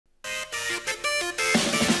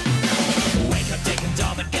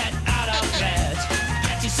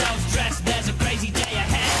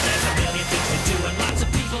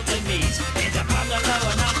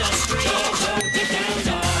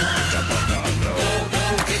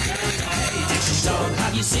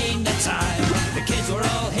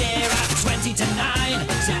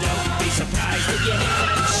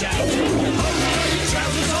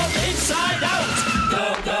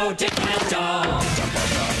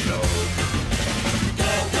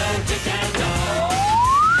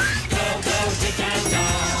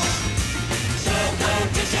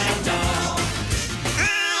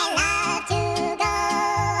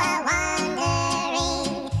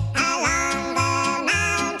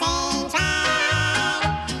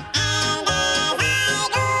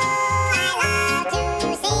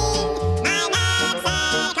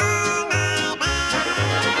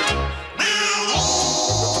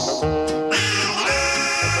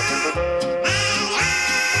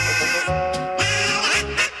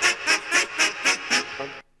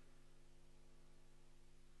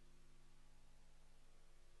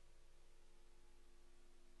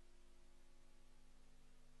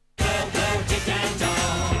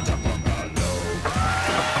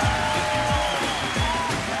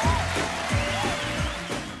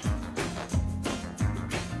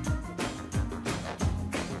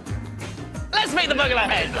Bungalow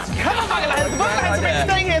heads. Come on, Bungalow heads. The Bungalow heads have been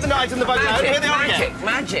staying here the night in the Bungalow. Here they are again.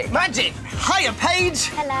 Magic. Hiya, Paige.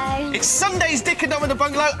 Hello. It's Sunday's Dick and Dom in the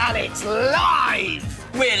Bungalow, and it's live.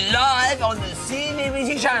 We're live on the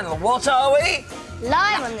CBBC channel. What are we?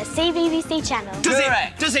 Live on the CBBC channel.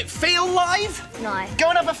 Does it feel live? No. Go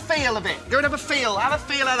and have a feel of it. Go and have a feel. Have a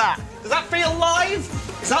feel of that. Does that feel live?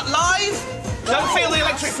 Is that live? Don't feel the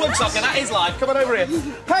electric plug socket. That is live. Come on over here.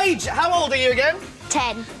 Paige, how old are you again?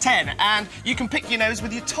 10. 10. And you can pick your nose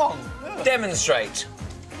with your tongue. Demonstrate.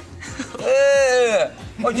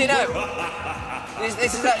 Well, do you know,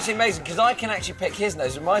 this is actually amazing because I can actually pick his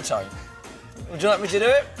nose with my tongue. Would you like me to do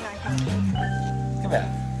it? No. Come here.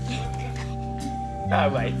 No,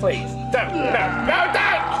 wait, please. Don't. No, don't!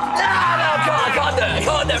 I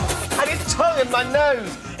can't do it. And his tongue and my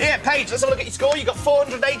nose. Here, Paige, let's have a look at your score. You've got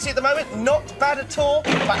 480 at the moment. Not bad at all.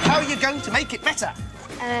 But how are you going to make it better?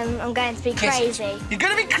 I'm going to be crazy. You're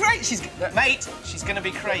going to be crazy. Mate, she's going to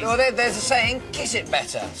be crazy. Well, there's a saying, kiss it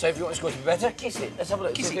better. So if you want your score to be better, kiss it. Let's have a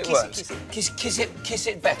look, see if it works. Kiss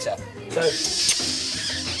it better. So,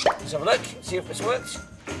 let's have a look, see if this works.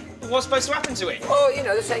 What's supposed to happen to it? Oh, you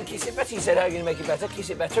know, they're saying kiss it better. You said, how are you going to make it better?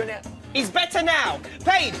 Kiss it better, innit? He's better now.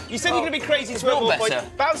 Paige, you said you're going to be crazy to not more better.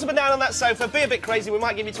 points. Bounce up and down on that sofa, be a bit crazy. We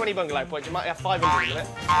might give you 20 bungalow points. You might have 500 in it.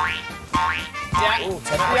 Yeah. Ooh,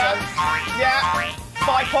 10 Yeah.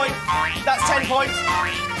 5 points. That's 10 points.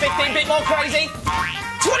 15, bit more crazy.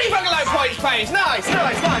 20 bungalow points, Paige. Nice.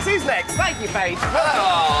 Who's next? Thank you, Paige.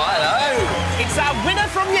 Oh, hello. It's our winner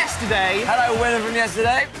from yesterday. Hello, winner from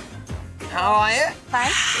yesterday. How are you? Fine.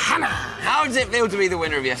 Hannah. How does it feel to be the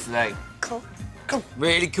winner of yesterday? Cool. Cool.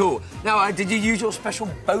 Really cool. Now, did you use your special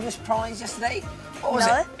bonus prize yesterday? What was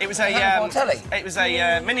it? It was telly. It was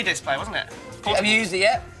a mini display, wasn't it? Have you used it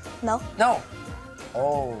yet? No. No.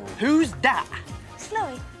 Oh. Who's that?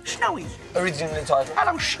 Snowy. Snowy. Originally titled.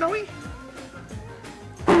 Hello, Snowy.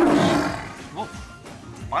 Whoa.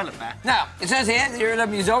 Violet there. Now, it says here that you're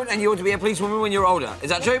 11 years old and you ought to be a policewoman when you're older. Is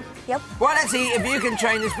that true? Yep. Well, let's see if you can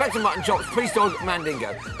train Inspector Mutton Chop's police dog,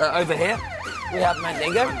 Mandingo. Over here, we have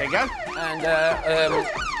Mandingo. There you go. And,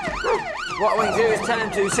 what we can do is tell him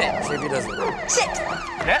to sit, see if he does it. Sit.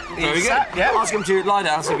 Yeah. Very good. Yeah. Ask him to lie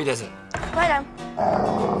down, see if he does it. Lie down.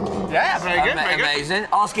 Yeah, very good. Amazing.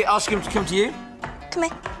 Ask him to come to you. Come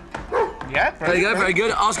here. Yeah, Very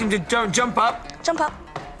good. Ask him to jump up. Jump up.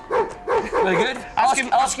 Very good.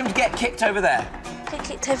 Ask him to get kicked over there. Get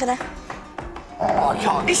kicked over there. Oh, I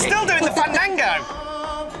can't. He's still doing the fandango.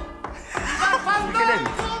 Look at him.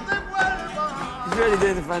 He's really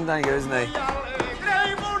doing the fandango, isn't he?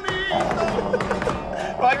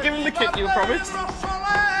 Right, give him the kick you promised. Go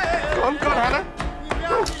on, Hannah.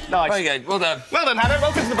 Nice. Very good. Well done. Well done, Hannah.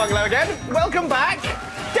 Welcome to the bungalow again. Welcome back,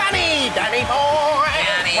 Danny boy.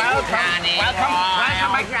 Welcome back,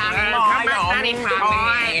 Danny boy.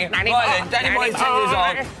 Right then, Danny Boy's 10 years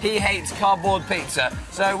old. He hates cardboard pizza,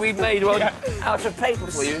 so we've made one out of paper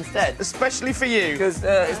for you instead. Especially for you. Because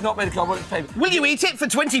it's not made of cardboard, it's paper. Will you eat it for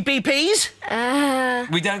 20 BPs?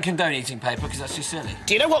 We don't condone eating paper because that's too silly.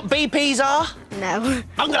 Do you know what BPs are? No.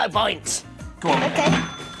 Bungalow points. Go on. Okay.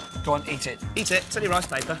 Go on, eat it. Eat it. It's only rice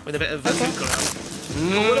paper with a bit of food colour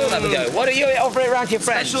on. We'll all have a go. What are you offering around to your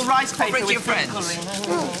friends? Special rice paper Offer it to with your food friends. colouring.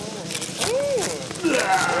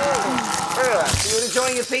 You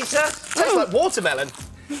enjoying your pizza? Tastes like watermelon.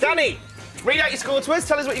 Danny, read out your score to us.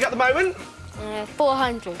 Tell us what you got at the moment.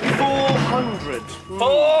 400. 400.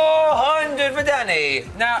 400 for Danny.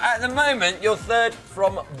 Now, at the moment, you're third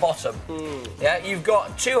from bottom. Yeah, you've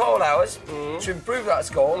got 2 whole hours to improve that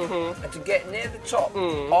score and to get near the top.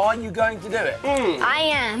 Are you going to do it?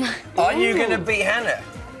 I am. Are you going to beat Hannah?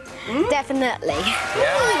 Definitely.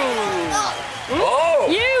 Yeah. Oh!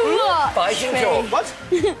 You watch Fighting me. talk. What?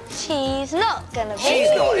 She's not gonna beat She's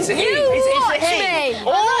not. It's a he. You watch he. me.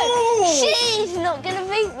 Oh! She's not gonna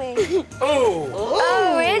beat me. Oh!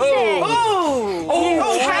 Oh, is it?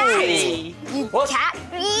 Oh! Catty. You What? cat.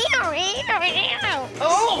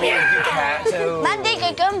 Oh! You cat. Oh.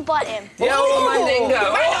 Mandingo, go and bite him. Yeah, oh, Mandingo.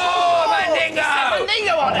 Oh, Mandingo.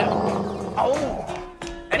 Mandingo on him. Oh.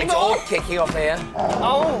 Any It's all more? kicking off here.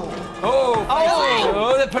 Oh. Oh, faces. Oh.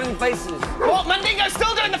 Oh, they're putting faces. What? Mandingo's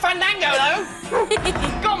still doing the fandango, though.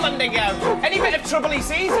 Go on, Mandingo. Any bit of trouble he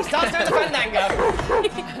sees, he starts doing the fandango.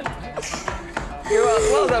 You're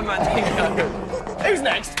well done, Mandingo. Who's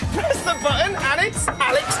next? Press the button, and it's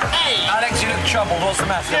Alex A. Alex, you look troubled. What's the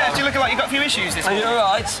matter? Yeah, do you look like you've got a few issues this Are morning? you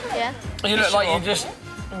all right? Yeah. You look like Sure. you just...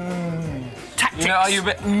 Tactics. You know, are you a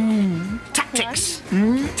bit... Tactics.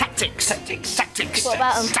 Tactics. Tactics. Tactics. What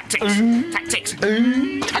about 'em? Tactics. Tactics.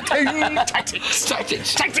 Tactics.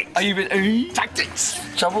 Tactics. Tactics. Are you a bit... Tactics.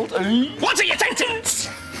 Troubled? What are your tactics?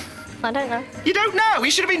 I don't know. You don't know? You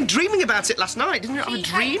should have been dreaming about it last night. Didn't you have a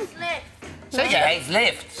dream? So you hate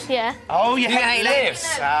lifts. Yeah. Oh, you hate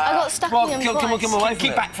lifts. I got stuck in them Come twice. away from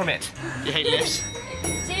Keep it. back from it. You hate lifts.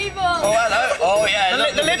 Oh, hello. Oh, yeah,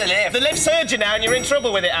 The lift's heard you now and you're in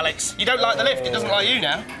trouble with it, Alex. You don't like the lift, it doesn't like you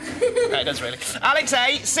now. No, it does really. Alex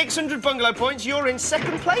A, 600 bungalow points. You're in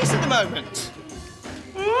second place at the moment.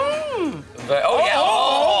 Oh,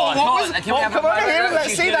 yeah. Come on here,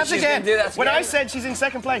 let's see that again. When I again. said she's in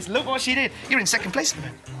second place, look what she did. You're in second place at the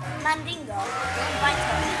moment. Mandingo.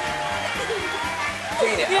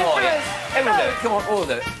 Oh, yeah. Everyone do it. Come on, all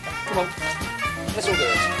do it. Come on. Let's all do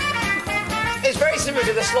it. It's very similar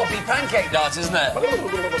to the sloppy pancake dance, isn't it?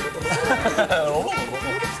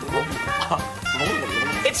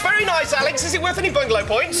 It's very nice, Alex. Is it worth any bungalow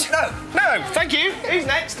points? No. No, thank you. Who's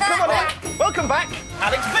next? Come on in. Welcome back,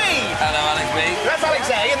 Alex B. Hello, Alex B. That's Alex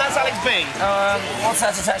A and that's Alex B. What's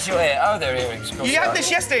that attached to your ear? Oh, they're earrings. Of course You they had are. this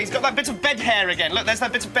yesterday. He's got that bit of bed hair again. Look, there's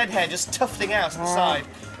that bit of bed hair just tufting out on the side,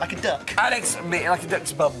 like a duck. Alex B, like a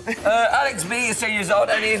duck's bum. Alex B is 10 years old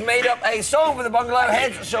and he's made up a song for the bungalow.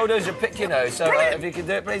 Heads, shoulders, and pick your nose. So if you can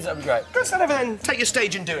do it, please, that'd be great. Go stand over there and take your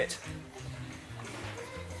stage and do it.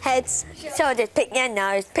 Heads, shoulders, pick your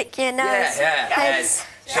nose, pick your nose. Yeah. Heads,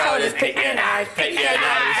 shoulders, pick your nose, pick your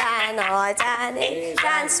nose. And eyes and ears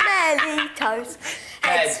and smelly toes.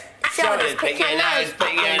 Heads, shoulders, pick your nose,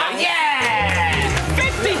 pick your nose. Yeah!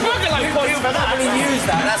 50 bungalow points for that. Probably use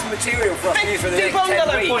that. That's material for us to use for the 50 next 10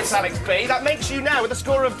 bungalow weeks. points, Alex B. That makes you now with a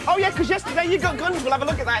score of... Oh, yeah, because yesterday you got guns. We'll have a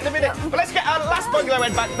look at that in a minute. But let's get our last bungalow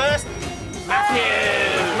head back first. Matthew!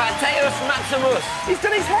 Mateus Maximus. He's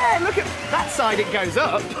done his hair. Look at that side, it goes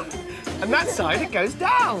up. And that side, it goes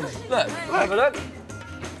down. Look, have a look.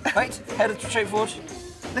 Wait, head straight forward.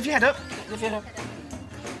 Lift your head up. Lift your head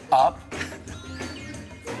up. Up.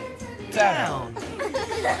 Down.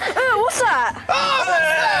 Oh, what's that? Oh,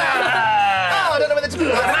 I don't know whether to...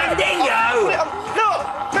 Mandingo! Look!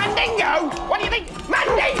 Mandingo! What do you think?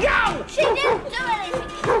 Mandingo! She didn't do anything.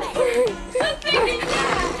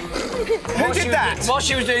 Who did that? While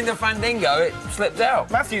she was doing the Fandingo, it slipped out.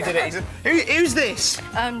 Matthew did it. He said, who's this?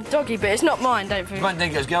 Doggy, but it's not mine, don't think.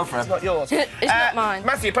 Mandingo's girlfriend. It's not yours. It's not mine.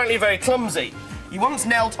 Matthew, apparently very clumsy. He once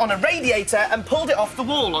knelt on a radiator and pulled it off the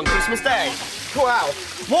wall on Christmas Day. Wow.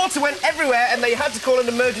 Water went everywhere and they had to call an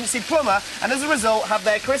emergency plumber and as a result have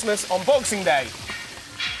their Christmas on Boxing Day.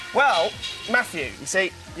 Well, Matthew, you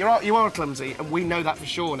see, you are clumsy and we know that for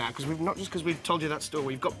sure now because we've not just because we've told you that story,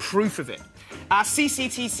 we've got proof of it. Our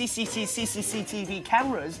CCTV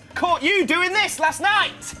cameras caught you doing this last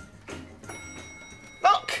night.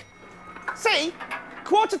 Look. See?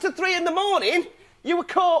 2:45 in the morning, you were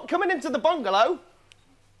caught coming into the bungalow.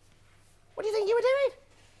 What do you think you were doing?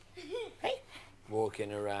 Hey?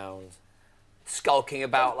 Walking around, skulking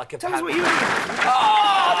about like a Tell us what you panda. were doing.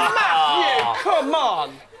 Oh, Matthew, come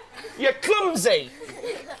on. You're clumsy.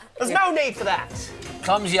 There's no need for that.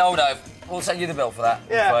 Clumsy old oaf. We'll send you the bill for that.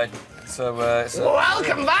 Yeah. Fine. So,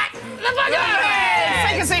 Welcome back, the Bungalow!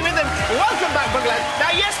 Take a seat with them. Welcome back, Bungalow.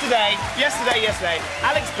 Now, yesterday,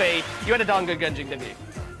 Alex B, you had a darn good gunging, didn't you?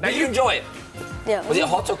 Now, did you enjoy it? Yeah. Was it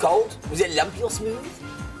hot or cold? Was it lumpy or smooth?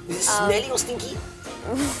 Was it smelly or stinky?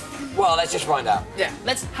 Well, let's just find out. Yeah,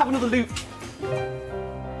 let's have another look.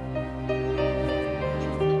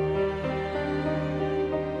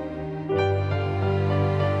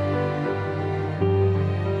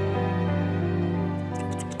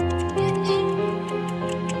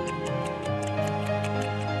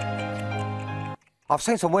 I've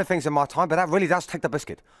seen some weird things in my time, but that really does take the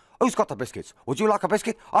biscuit. Who's got the biscuits? Would you like a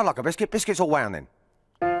biscuit? I'd like a biscuit. Biscuits all round then.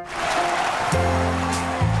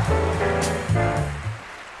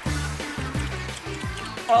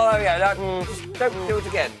 Oh, there we go. Don't do it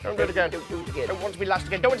again. Don't do it again. Don't do it again. Don't want to be last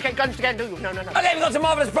again. Don't want to get guns again, do you? No. Okay, we've got some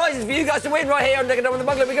marvellous prizes for you guys to win right here on Digging Down with the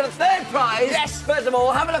Bungalow. We've got a third prize. Yes. First of all,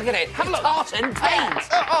 have a look at it. Have a look. Tartan paint.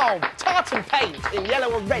 Tartan paint in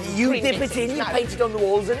yellow and red. You green. dip it in, you No. paint it on the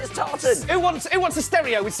walls, and it's tartan. Who wants a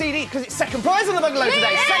stereo with CD? Because it's second prize on the Bungalow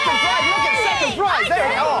today. Second prize. Look at second prize. There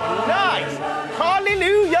we go. Nice.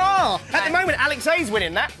 Hallelujah. At the moment, Alex A's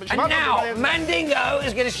winning that. But she And might not now, be winning. Mandingo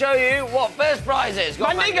is going to show you what first prize is. Go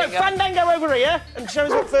on, Fandango over here and show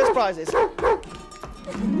us what first prize is.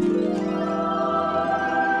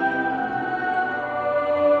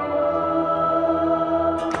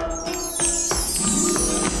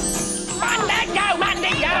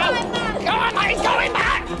 Mandingo! Go on, he's going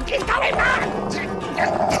back! He's going back!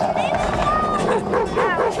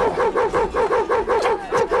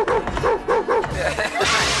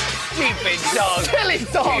 Stupid dog. Silly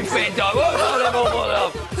dog! Stupid dog.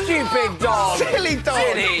 Stupid Stupid dog. Silly dog.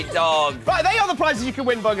 Silly dog. Right, they are the prizes you can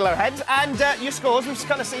win, Bungalow Heads, and your scores. We've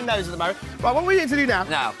kind of seen those at the moment. Right, what we need to do now?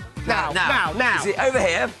 Now. Now. See, over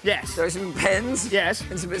here, Yes. there are some pens. Yes.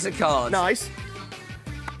 And some bits of cards. Nice.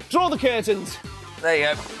 Draw the curtains. There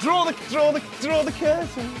you go. Draw the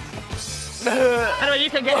curtains. Anyway, you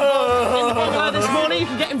can get involved in the Bungalow this morning. You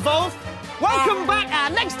can get involved. Welcome back, our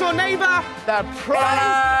next door neighbour, the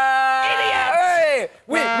prize idiot. Hey!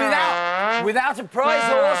 Without a prize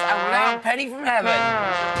horse and without a penny from heaven.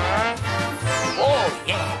 Oh,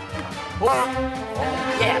 yeah. Oh,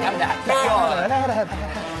 yeah, come down. Go on.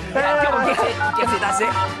 Come on, get it, that's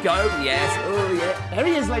it. Go, yes, oh, yeah. There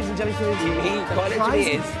he is, ladies and gentlemen. He quite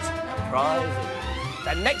literally is. Prize.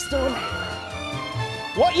 The next door neighbour.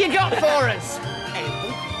 What you got for us?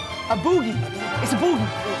 A boogie. It's a boogie.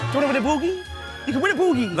 Do you want to win a boogie? You can win a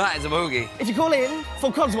boogie. That is a boogie. If you call in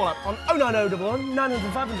for Codswallop on 09011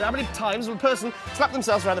 900 500, how many times will a person slap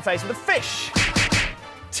themselves around the face with a fish?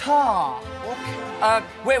 Tar.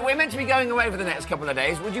 We're meant to be going away for the next couple of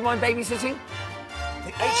days. Would you mind babysitting?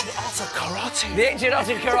 The ancient art of karate. The ancient art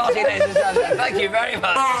of karate, ladies and gentlemen. Thank you very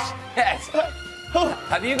much. Yes.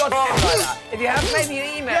 Have you got tips like that? If you have, maybe you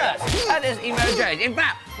email us at this email address. In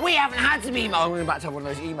fact, we haven't had some email. I'm about to have one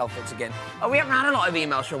of those email fits again. We haven't had a lot of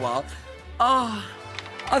emails for a while. I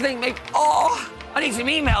think maybe. I need some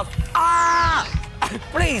emails.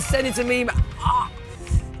 Please send it to me.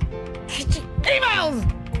 Emails!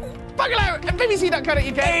 Bungalow at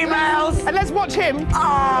bbc.co.uk. Emails! And let's watch him.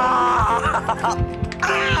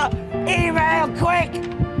 Email, quick!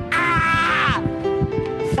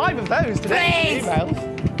 5 of those today. Please. Emails.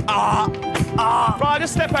 Right,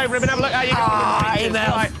 just step over him and have a look how you get on.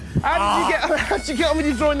 Emails. Right. How did you get on with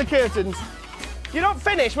you drawing the curtains? You're not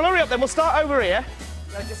finished. Well, hurry up then. We'll start over here.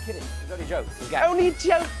 No, just kidding. It's only a joke. Only a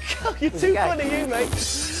joke. You're too funny, you, mate.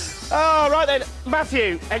 Oh, right then.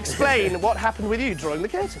 Matthew, explain what happened with you drawing the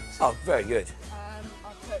curtains. Oh, very good.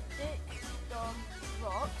 I put dicks, dogs,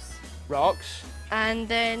 rocks, Rocks. and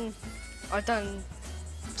then I've done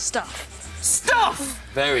stuff. Stuff!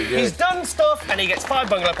 Very good. He's done stuff and he gets 5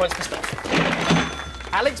 Bungalow points for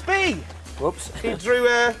stuff. Alex B. Whoops. He drew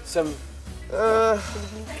Some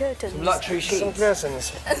Curtains. luxury some sheets.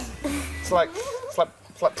 curtains. It's like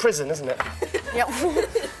prison, isn't it? Yep.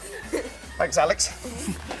 Thanks, Alex.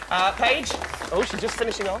 Paige. Oh, she's just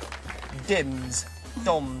finishing off. Dom's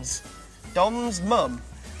mum.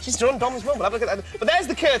 She's drawn Dom's mum. We'll have a look at that. But there's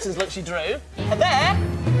the curtains, look, she drew. And there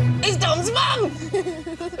is Dom's mum.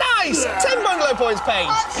 Nice. 10 Bungalow points, Paige.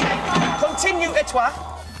 Continue, et toi.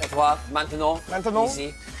 Et toi, maintenant. Maintenant.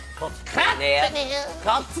 Ici.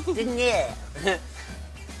 Continuez.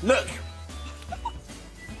 Look.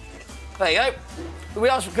 There you go. We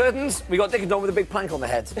asked for curtains. We got Dick and Dom with a big plank on their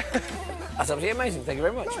heads. That's absolutely amazing. Thank you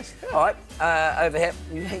very much. Nice. All right. Over here.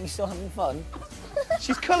 You still having fun?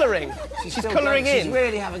 She's colouring. She's still colouring going. in. She's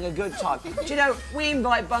really having a good time. Do you know, we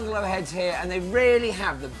invite Bungalow Heads here and they really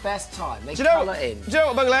have the best time. They colour in. Do you know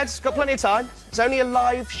what, Bungalow Heads? Got plenty of time. It's only a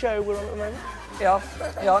live show we're on at the moment. Yeah,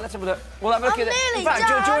 let's have a look. We'll have a look at it. In fact,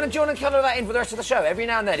 do you want to colour that in for the rest of the show? Every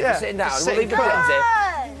now and then, if you're sitting down, just we'll leave the sitting pens here.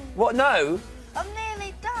 No, What, no? I'm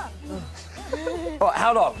nearly done. All right,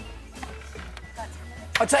 how long?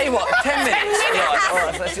 I'll tell you what, 10 minutes. All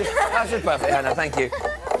right, that's just perfect, Hannah, thank you.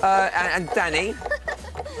 And Danny,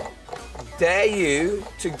 dare you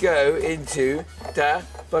to go into the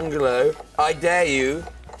bungalow. I dare you.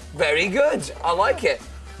 Very good, I like it.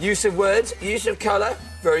 Use of words, use of colour,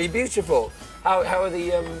 very beautiful. How are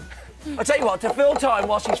the, I'll tell you what, to fill time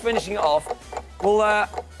whilst she's finishing it off, we'll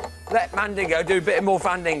let Mandingo do a bit more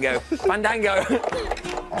Fandango. Fandango.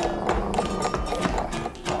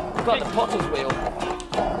 We've got the potter's wheel.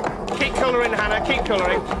 Keep colouring, Hannah, keep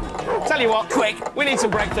colouring. Tell you what, Quick. we need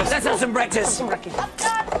some breakfast. Let's have some breakfast. Some breakfast. We've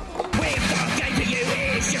got game for you,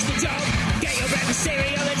 it's just a job. Get your breakfast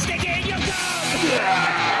cereal and stick it in your gob.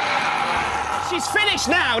 She's finished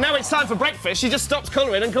now. Now it's time for breakfast. She just stops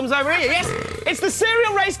colouring and comes over here. Yes, it's the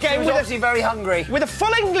cereal race She game was obviously very hungry. with a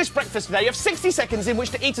full English breakfast today. You have 60 seconds in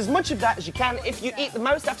which to eat as much of that as you can. If you eat the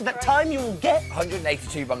most after that time, you will get...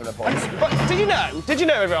 182 Bungalow points. But did you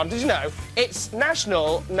know, everyone, did you know, it's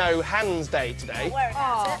National No Hands Day today.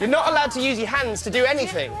 You're not allowed to use your hands to do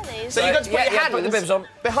anything. Really? So you've got to put Yeah, your yeah, hands put the bibs on.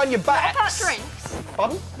 behind your back. What about drinks?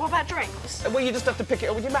 Pardon? What about drinks? Well, you just have to pick it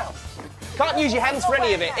up with your mouth. Can't use your hands for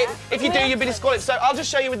any of it. If you do, you'll be disqualified. So I'll just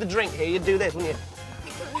show you with the drink here. You'd do this, wouldn't you?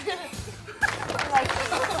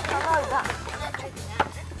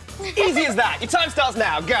 Easy as that. Your time starts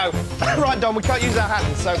now. Go. Right, Dom, we can't use our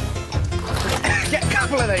hands, so get a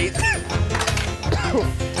couple of these.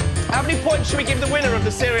 How many points should we give the winner of the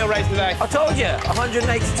cereal race today? I told you,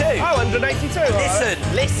 182. Oh, 182. Listen.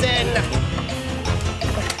 Right. Listen.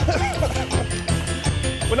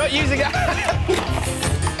 We're not using it.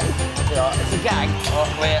 It's a gag. Oh,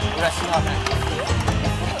 we're resting our hands.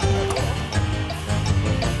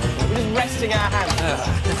 We're just resting our hands.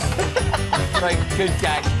 Very good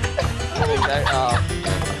gag.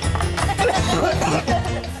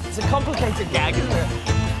 It's a complicated gag, isn't it?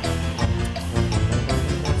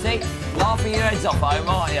 See, laughing your heads off home,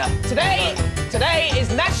 aren't you? Today is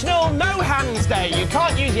National No Hands Day. You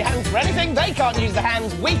can't use your hands for anything. They can't use the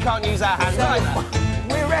hands. We can't use our hands either.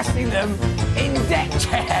 We're resting them in deck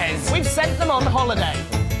chairs. We've sent them on holiday.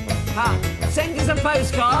 Send you some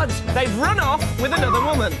postcards. They've run off with another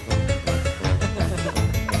woman.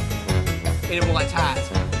 In a white hat.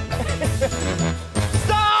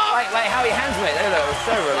 Stop! Wait, how are your hands, mate? They look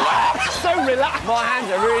so relaxed. So relaxed. My hands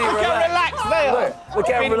are really Look how relaxed. relaxed they are. Look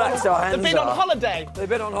how relaxed our hands They've been are. on holiday. They've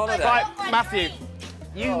been on holiday. Right, Matthew.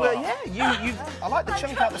 You, I like the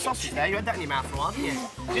chunk out the sausage there. You had that in your mouth for a while, didn't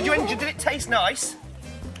you? Did it taste nice?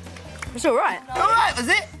 It's all right. All right, was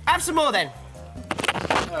it? Have some more then.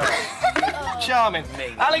 Charming.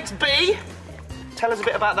 Alex B, tell us a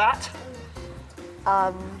bit about that.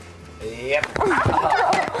 Yep.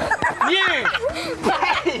 You!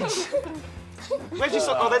 Paige! Where's your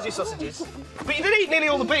there's your sausages. But you did eat nearly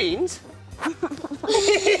all the beans. Do you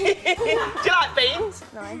like beans?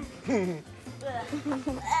 No.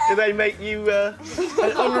 Do they make you, An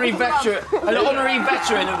honorary veteran of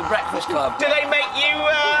the Breakfast Club. do they make you,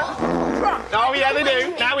 Oh, yeah, they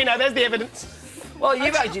do. Now we know, there's the evidence. Well,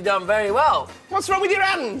 you've actually done very well. What's wrong with your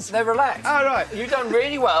hands? They're relaxed. Oh, right. You've done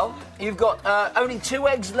really well. You've got only 2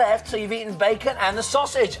 eggs left, so you've eaten bacon and the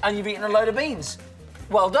sausage, and you've eaten a load of beans.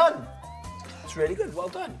 Well done. It's really good. Well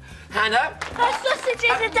done. Hannah. Her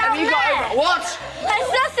sausages are down Have you got there. over what? Her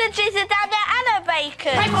sausages are down there and her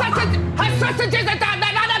bacon. Her sausages are down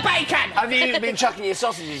there and a bacon! Have you been chucking your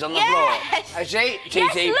sausages on the Yes. floor? Has she?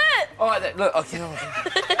 Yes, TT? look. All right, then, look. Okay.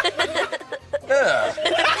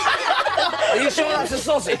 Are you sure that's a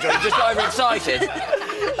sausage, or are you just overexcited?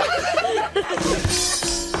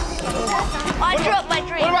 I dropped my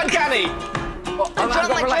drink. What about Danny? I've dropped got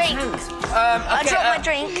my relaxed drink. hands. I dropped my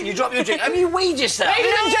drink. You dropped your drink. Have you weed yourself?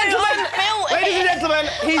 Ladies and gentlemen, I spilled ladies and it. gentlemen,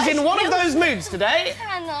 he's in one of those moods today.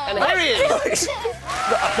 And here he is. Look,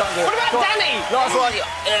 I can't do it. What about Danny? Last one.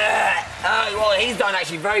 Well, he's done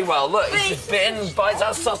actually very well. Look, he's just bitten, bites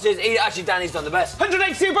out sausages. Actually, Danny's done the best.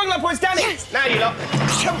 182 bungalow points, Danny. Now you lot.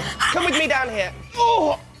 Come with me down here.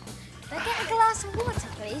 Oh! Can I get a glass of water,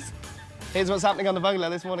 please? Here's what's happening on the bungalow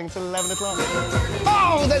this morning until 11 o'clock.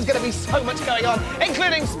 Oh, there's going to be so much going on,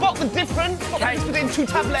 including spot the difference between 2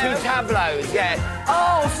 tableaux. 2 tableaux, yeah.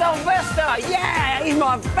 Oh, Sylvester, yeah, he's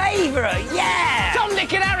my favourite, yeah. Tom,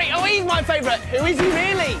 Nick and Harry, oh, he's my favourite. Who is he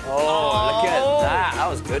really? Oh, look at that, that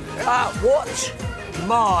was good. Watch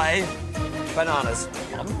my bananas.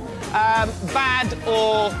 Bad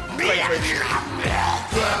or grapefruit?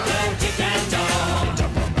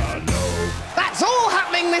 That's all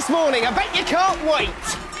happening this morning. I bet you can't wait.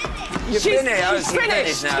 She's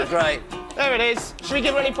finished now, great. There it is. Should we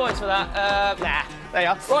give her any points for that? Nah. There you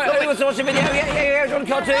are. Right, anyone watch the video? Yeah. Do you want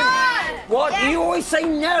a cartoon? No. What? Yes. You always say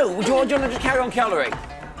no. Do you want to just carry on colouring?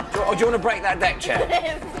 Or do you want to break that deck chair?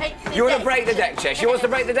 You want to break the deck chair? She wants to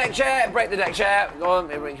break the deck chair. Break the deck chair. Go on,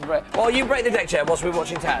 we can break. Well, you break the deck chair whilst we're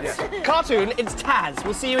watching Taz. Yeah. Cartoon, it's Taz.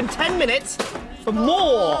 We'll see you in 10 minutes for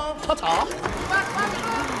more. Ta-ta.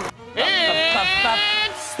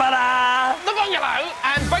 It's the Bungalow,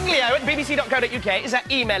 and bungalow@bbc.co.uk is our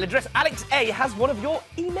email address. Alex A has one of your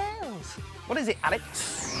emails. What is it,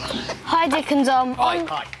 Alex? Hi, Dick and Dom. Hi.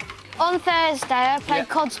 On Thursday, I played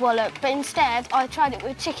Codswallop, but instead I tried it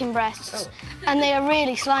with chicken breasts, and they are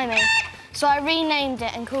really slimy. So I renamed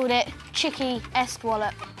it and called it Chicky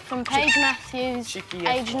Estwallop, from Paige Matthews,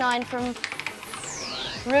 age 9, from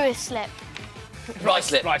Ruislip.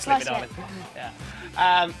 Rice-lip, Rice-lip. darling. Yeah.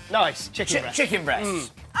 Nice, chicken breast. Chicken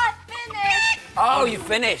breasts. I finished. Oh, you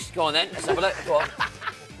finished. Go on then. Let's have a look. Go on.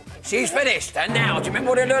 She's finished. And now, do you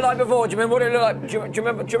remember what it looked like before? Do you remember what it looked like? Do you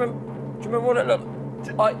remember what it looked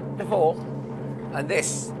like before? And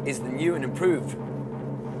this is the new and improved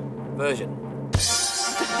version.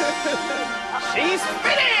 She's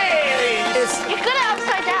finished! You got it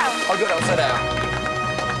upside down. I got it upside down.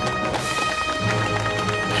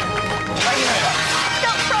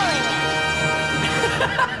 Stop throwing it.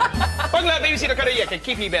 Bungalow@bbc.co.uk.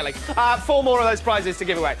 Keep emailing. 4 more of those prizes to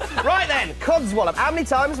give away. Right then, Codswallop. How many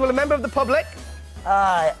times will a member of the public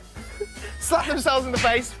slap themselves in the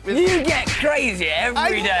face with... You get crazy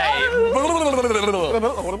every day. With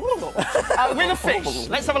a fish.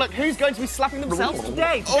 Let's have a look. Who's going to be slapping themselves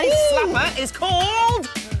today? Today's slapper is called...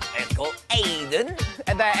 It's called Aiden.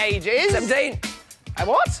 And their age is... 17. And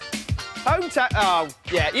what? Hometown. Oh,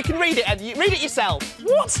 yeah. You can read it, Ed. Read it yourself.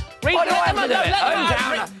 What? Read Why do I have to do it?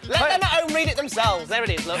 Let them at home read it themselves. There it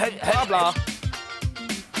is. Look. Blah blah.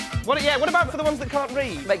 What about for the ones that can't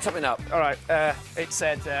read? Make something up. All right. It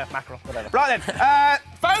said mackerel. Whatever. Right then.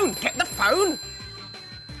 Phone. Get the phone.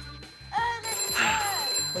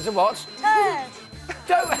 What's a what?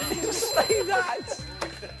 Don't say that.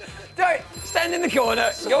 Don't stand in the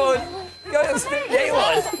corner. Go on. Go on. There you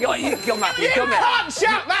was. Go on, Matthew. Come here. You can't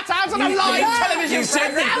shout that out on a live television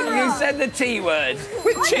program. You said the T word.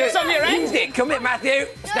 With chips on your head. You did. Come here, Matthew.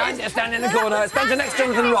 Stand in the corner. Stand next to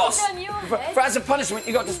Jonathan Ross. For as a punishment,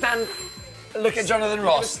 you got to stand. Look at Jonathan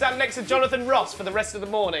Ross. Stand next to Jonathan Ross for the rest of the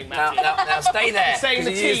morning, Matthew. Now stay there. Saying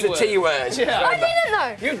the T word. Yeah. I didn't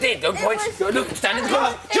know. You did. Don't point. Look, stand in the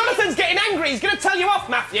corner. Jonathan's getting angry. He's going to tell you off,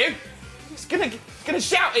 Matthew. He's going to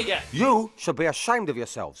shout at you. You should be ashamed of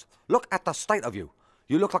yourselves. Look at the state of you.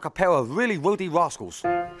 You look like a pair of really ruddy rascals.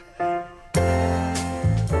 There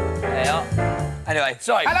you are. Anyway,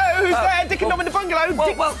 sorry. Hello, who's there? Dick and Dom in the bungalow.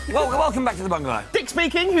 Welcome back to the bungalow. Dick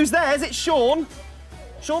speaking. Who's there? Is it Sean?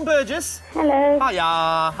 Sean Burgess. Hello.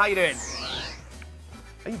 Hiya. How you doing?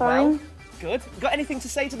 Are you Fine. well? Good. Got anything to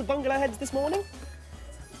say to the bungalow heads this morning?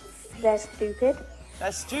 They're stupid.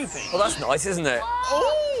 They're stupid. Well, that's nice, isn't it?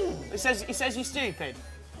 Oh! He says you're stupid.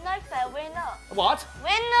 No, fair, we're not. What? We're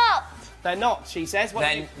not. They're not, she says.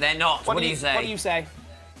 They're not. What do you say? What do you say?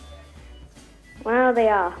 Well, they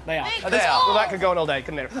are. They are. They are. Well, that could go on all day,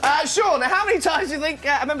 couldn't it? Sean, how many times do you think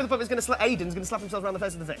a member of the pub is going to slap... Aiden's going to slap himself around the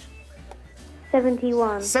face with the fish?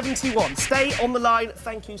 71. 71. Stay on the line.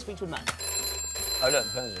 Thank you. Speak to a man. Oh, look, the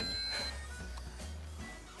phone's ringing.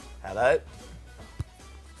 Hello?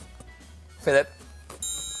 Philip?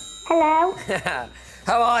 Hello.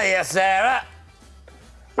 How are you, Sarah?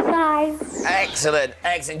 Fine. Excellent,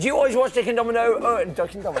 excellent. Do you always watch Dick and Domino?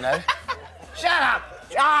 Dick and Domino? Shut up!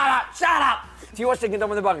 Shut up! Do you watch Dick and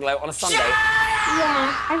Dom in the bungalow on a Sunday?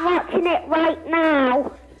 Yeah, I'm watching it right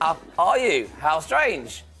now. Are you? How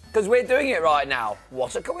strange. Because we're doing it right now.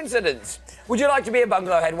 What a coincidence. Would you like to be a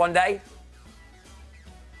bungalow head one day?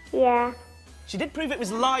 Yeah. She did prove it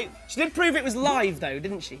was live. She did prove it was live, though,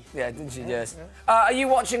 didn't she? Yeah, didn't she? Yes. Are you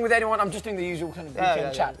watching with anyone? I'm just doing the usual kind of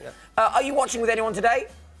chat. Yeah. Are you watching with anyone today?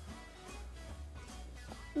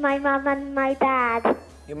 My mum and my dad.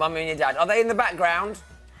 Your mum and your dad. Are they in the background?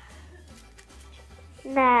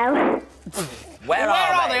 No. Where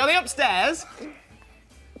are they? Are they upstairs?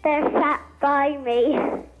 They're sat by me.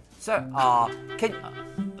 So, can you...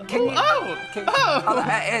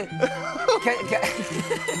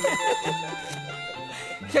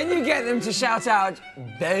 Can you get them to shout out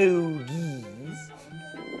bogies?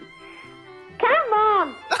 Come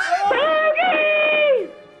on! Boogie!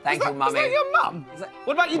 Thank you, Mummy. Is that your mum?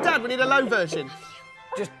 What about your dad? We need a low version.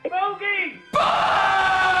 Just... Bogey! Bogey!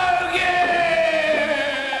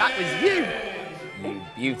 That was you. You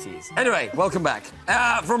beauties. Anyway, welcome back.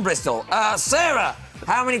 From Bristol. Sarah,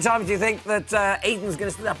 how many times do you think that Aiden's going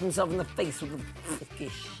to slap himself in the face with the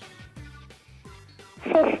fish?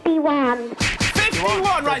 51.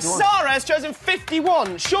 51, right. Sarah has chosen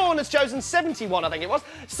 51. Sean has chosen 71, I think it was.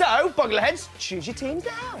 So, bungalow heads, choose your teams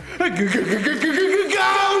now. Go!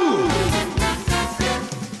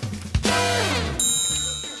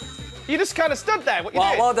 You just kind of stood there. What you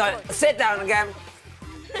doing? Well done. Sit down again.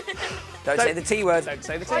 Don't say the T word. Don't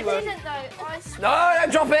say the T I word. didn't though. No,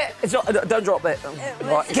 don't drop it. It's not, don't drop it.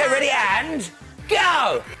 Right. Get ready and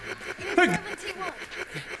go.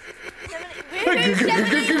 Who's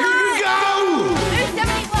 71?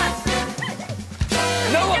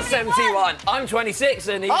 No one's 71. I'm 26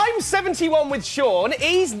 and he's... I'm 71 with Sean.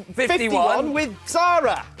 He's 51 with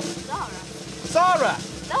Sarah. Sarah.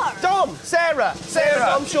 Dom. Sarah.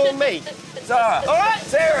 Dom, Sean, me. Sarah. All right?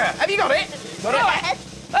 Sarah. Have you got it? Got it. All right.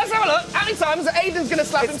 Let's have a look. How many times Aiden's going to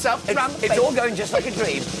slap himself around the face? It's all going just like a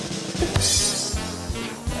dream.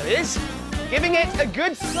 There it is. Giving it a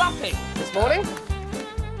good slapping this morning.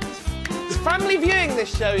 It's family viewing,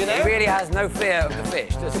 this show, you know. It really has no fear of the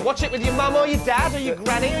fish, does it? Watch it with your mum or your dad or your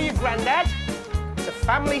granny or your granddad. It's a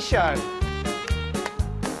family show.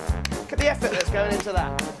 Look at the effort that's going into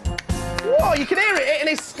that. Whoa, you can hear it in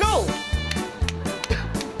his skull.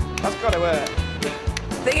 That's got to hurt.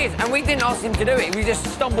 Thing is, and we didn't ask him to do it, we just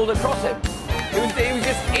stumbled across him. He was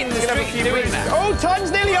just in the street doing that. Oh,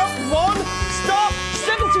 time's nearly up. 1, stop,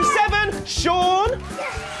 77. Sean.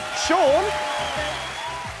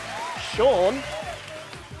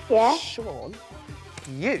 Yeah. Sean,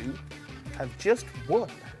 you have just won.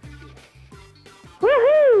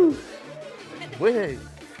 Woohoo! Woohoo!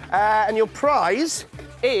 And your prize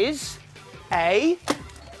is a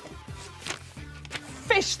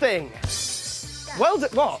fish thing. Well done.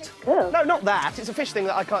 What? Cool. No, not that. It's a fish thing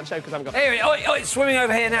that I can't show because I haven't got. Anyway, oh, it's swimming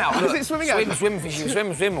over here now. Is it swimming over? Swim, fishing,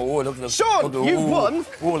 swim. Oh, look at the... Sean, you've won.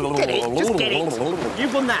 Get it, just get it.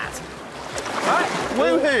 You've won that. Right,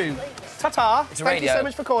 woohoo. Ta-ta. It's a Thank you radio. so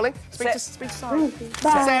much for calling. Speak to Sarah.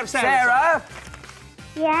 Bye. Sarah.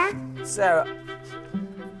 Yeah? Sarah.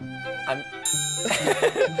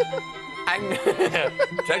 I'm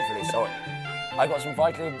dreadfully sorry. I got some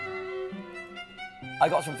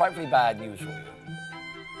frightfully bad news for you.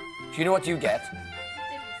 Do you know what you get?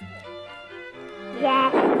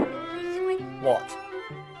 Yeah. What?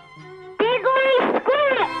 Big old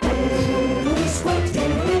squirt!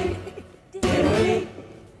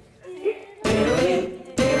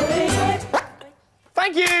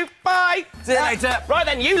 Thank you. Bye. See you later. Right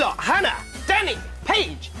then, you lot, Hannah, Danny,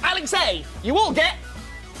 Paige, Alex A, you all get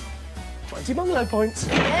 20 bungalow points.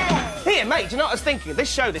 Yeah. Here, mate, do you know what I was thinking? This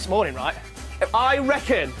show this morning, right? I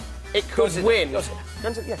reckon it could win.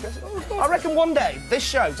 I reckon one day, this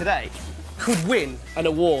show today could win an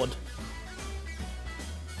award.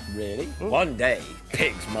 Really? One day,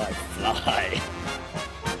 pigs might fly.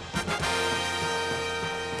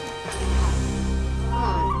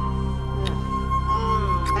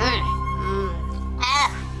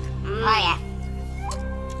 Oh, yeah.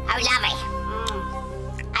 How lovely.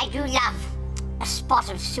 I do love a spot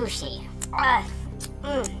of sushi. Oh,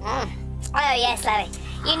 yes, lovely.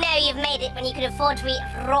 You know you've made it when you could afford to eat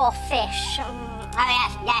raw fish.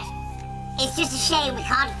 Oh, yes. It's just a shame we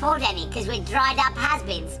can't afford any because we're dried up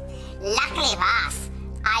has-beens. Luckily for us,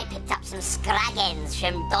 I picked up some scraggins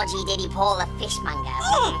from Dodgy Diddy Paul the fishmonger.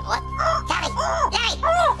 What? Larry!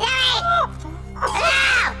 Hello!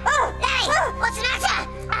 Larry! What's the matter?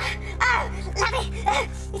 Larry,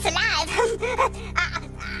 it's alive.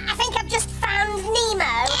 I think I've just found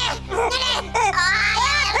Nemo.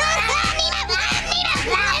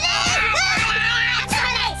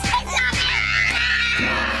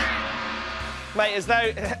 Mate, as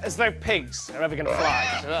though pigs are ever going to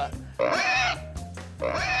fly.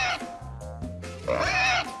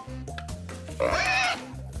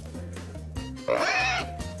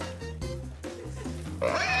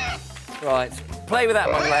 Right, play with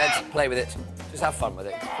that one, lads. Play with it. Just have fun with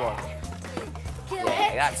it. Go on.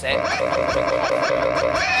 Yeah, that's it.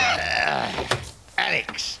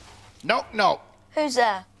 Alex. Knock, knock. Who's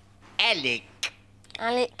there? Alec.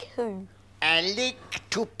 Alec who? Alec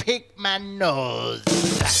to pick my nose.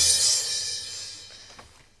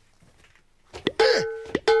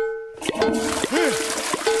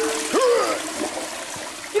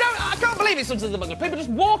 You know, I can't believe it's under the bungalow. People just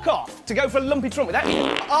walk off to go for a lumpy trump without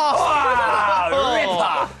you. Oh,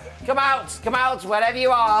 Ripper! Come out, wherever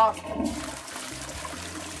you are.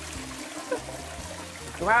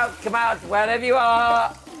 Come out, wherever you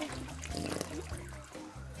are.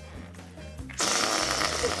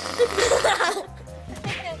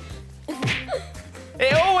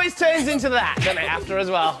 It always turns into that, doesn't it, after as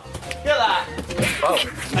well? Look at that. Oh.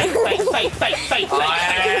 Fake. Fake.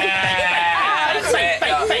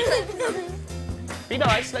 Be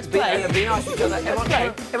nice, let's play. Be nice to each other.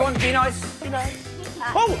 Everyone, be nice.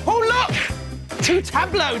 Oh, look! 2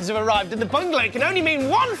 tabloids have arrived in the bungalow. It can only mean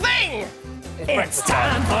one thing! It's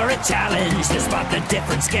time for a challenge to spot the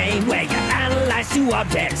difference game where you analyze 2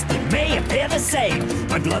 objects that may appear the same,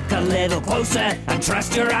 but look a little closer and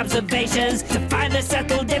trust your observations to find the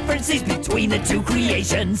subtle differences between the 2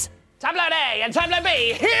 creations. Tabloid A and Tabloid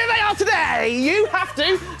B, here they are today! You have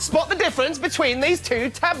to spot the difference between these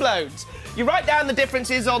 2 tabloids. You write down the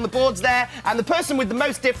differences on the boards there, and the person with the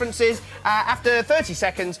most differences, after 30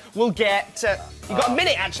 seconds, will get... you've got a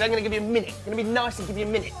minute, actually. I'm going to give you a minute. I'm going to be nice and give you a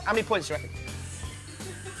minute. How many points do you reckon?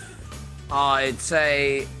 I'd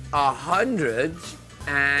say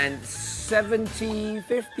 170,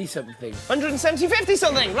 50 something. 170, 50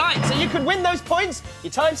 something. Right, so you could win those points.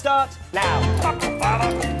 Your time starts now.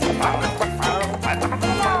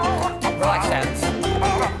 Relax dance.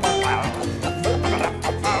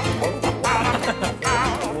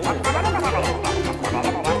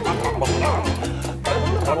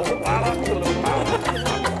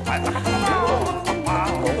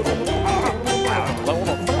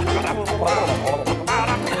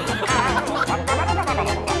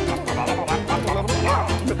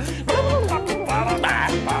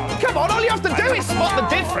 Come on, all you have to do is spot the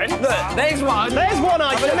difference. Look, there's one. There's one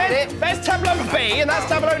item. Have a look at it. There's tabloid B, and that's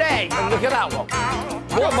tableaued A. And look at that one.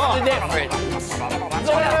 What's the difference?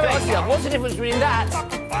 What's the difference between that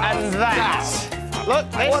and that? Look,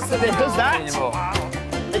 What's the it does that.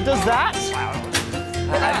 It does that.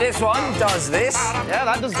 And this one does this. Yeah,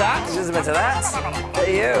 that does that. It does a bit of that. There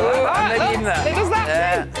you go. And maybe even that. It does that.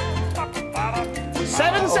 Yeah.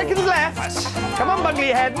 7 seconds left. Come on, bungly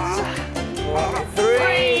heads.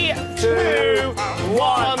 3, 2,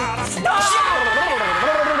 1.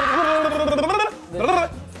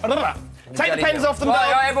 Take the pens off them,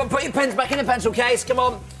 Right, everyone, put your pens back in the pencil case. Come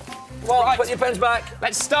on. Right. Put your pens back.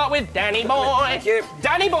 Let's start with Danny Boy. Thank you.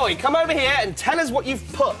 Danny Boy, come over here and tell us what you've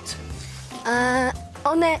put.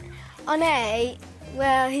 On A,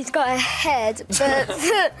 well, he's got a head,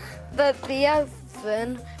 but the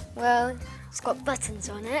oven, well, it's got buttons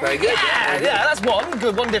on it. Very good. Yeah, that's one.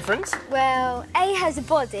 Good, one difference. Well, A has a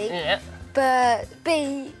body, but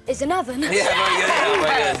B is an oven. Yeah,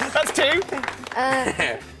 very good. That's 2.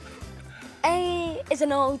 A is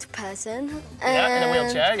an old person. In a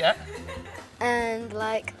wheelchair, yeah. And,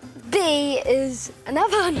 like, B is an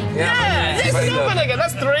oven. Yeah, it's an oven again,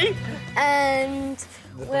 that's 3. And,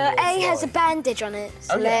 well, A has a bandage on its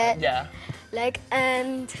leg,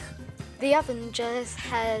 and the oven just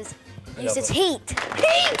uses heat.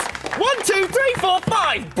 Heat! 1, 2, 3, 4,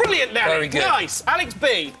 5. Brilliant, Danny. Very good. Nice. Alex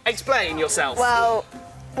B, explain yourself. Well,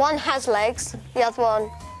 one has legs, the other one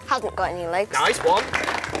hasn't got any legs. Nice, 1.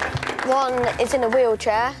 One is in a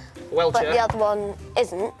wheelchair, but the other one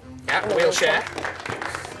isn't. Yeah, wheelchair.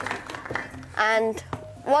 And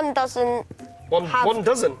one doesn't. One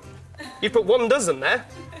doesn't. You put 1 dozen there.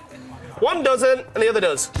 1 doesn't, and the other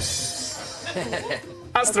does.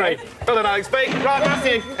 That's 3. Well done, Alex B. Right,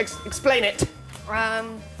 Matthew, explain it.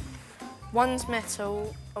 One's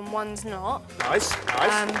metal and one's not. Nice.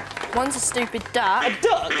 One's a stupid duck. A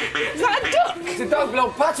duck? Is that a duck? It's a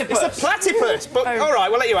dog-billed platypus. It's a platypus, but all right,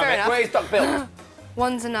 we'll let you have it. Where's duck-billed?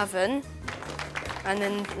 One's an oven. And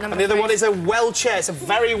then number And the other 3 one is a well chair. It's a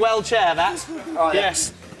very well chair, that. Right,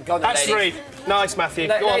 yes. Go on, That's ladies. 3. Nice, Matthew.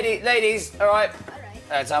 Go on. Ladies, all right.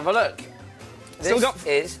 Let's have a look. Still This got.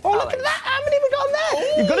 is Oh, look Alex. at that! How many have we got on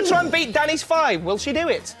there? You've got to try and beat Danny's 5. Will she do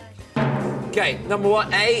it? Okay, number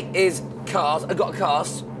 1, A is cast. I've got a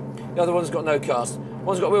cast. The other one's got no cast.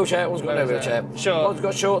 One's got a wheelchair, one's got no wheelchair. Sure. One's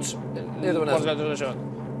got shorts, the other one hasn't.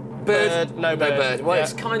 Bird, no bird. Well,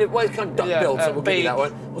 it's kind of duck-billed, so we'll give you that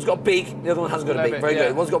one. One's got a beak, the other one hasn't got a beak. Very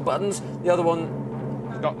good. One's got buttons, the other one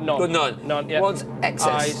got none. got none. None. Yeah. One's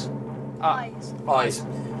excess. Eyes.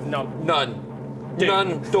 None. None.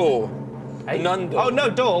 None door. None door. Oh, no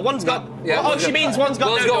door. One's got. Yeah, oh, she means one's got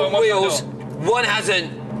one's no got door. wheels. One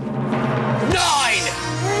hasn't. 9! 9!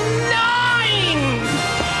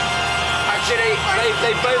 Actually,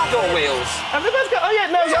 they both got wheels. Have they both got? Oh yeah,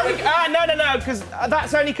 no, no, because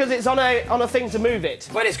that's only because it's on a thing to move it.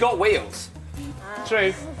 But it's got wheels.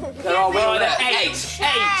 True. There are wheels there. 8,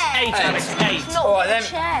 Alex. 8. All right then.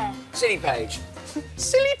 Chair. Silly Paige.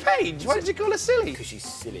 Silly Paige. Why did you call her silly? Because she's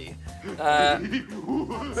silly.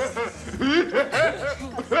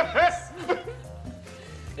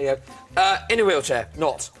 In a wheelchair,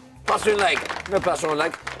 not. Plaster on leg, no plaster on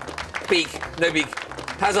leg. Beak, no beak.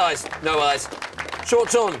 Has eyes, no eyes.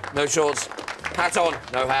 Shorts on, no shorts. Hat on,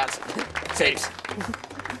 no hat. 6.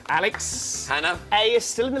 Alex. Hannah. A is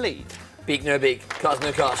still in the lead. Beak, no beak. Cast,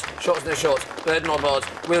 no cast. Shorts, no shorts. Bird, no bird.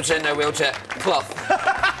 Wheelchair, no wheelchair. Cloth.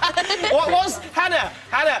 What was? Hannah,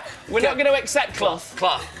 we're not going to accept cloth.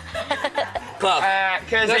 Cloth. Cloth.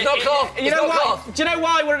 There's no cloth. You know why? Do you know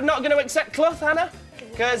why we're not going to accept cloth, Hannah?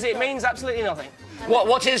 Because it means absolutely nothing.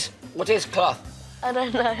 What is cloth? I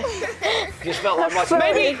don't know. You spelled that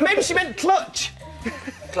right. Maybe she meant clutch.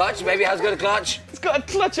 Clutch, maybe it has got a clutch. It's got a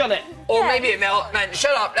clutch on it. Or maybe it meant,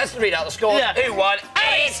 shut up, let's read out the scores. Yeah. Who won?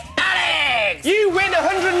 It's Alex! You win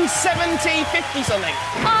 170, 50 something.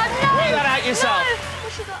 Oh, no! Work that out yourself.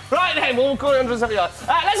 Right then, we'll call it 170. Let's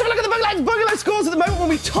have a look at the Bungalow scores at the moment when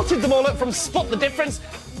we totted them all up from Spot the Difference.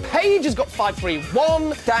 Paige has got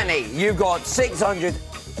 531. Danny, you got 622.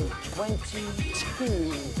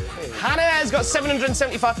 Hannah has got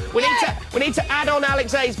 775. We need to add on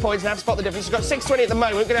Alex A's points and have to Spot the Difference. She's got 620 at the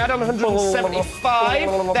moment. We're going to add on 175. There they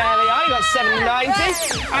are. You got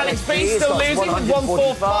 790. Alex B's still losing with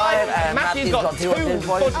 145. And Matthew's got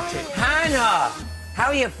 242. Hannah, how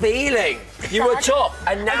are you feeling? You were top,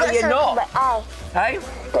 and now you're not. Hey?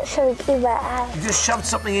 Got something in my eye. You just shoved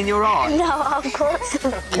something in your eye. No, I've got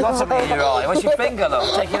something. You got something in your eye. Where's your finger,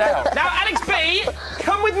 though? Take it out. Now, Alex B,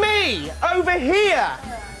 come with me over here.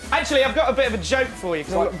 Actually, I've got a bit of a joke for you.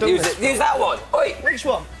 Use that one. Oi. Which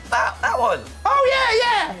one? That one. Oh,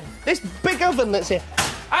 yeah. This big oven that's here.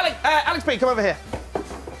 Alex B, come over here.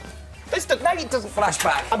 stuck. No, it doesn't.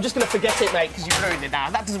 Flashback. I'm just going to forget it, mate, because you've ruined it now.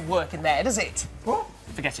 That doesn't work in there, does it? What?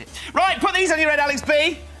 Forget it. Right, put these on your head, Alex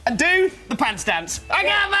B, and do the pants dance. I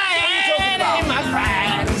got my head in my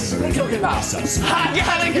pants. What are you talking about? I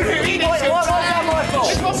got a groovy. What's that my fault?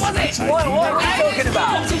 Which one was it? What are you talking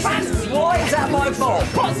about? Why is that my fault?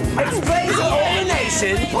 Explain to all the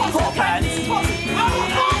nation. Hot pants.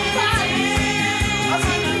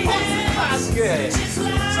 Good.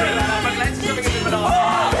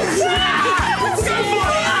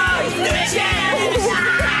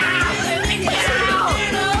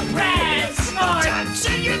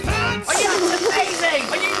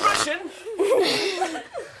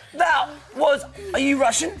 Are you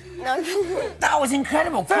Russian? No. That was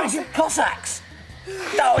incredible. Cossacks.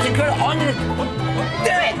 That was incredible. I'm gonna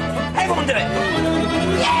do it. Everyone do it.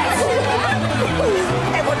 Yes.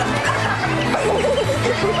 Everyone.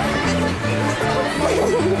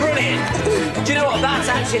 Brilliant. Do you know what? That's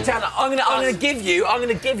actually a talent. I'm gonna give you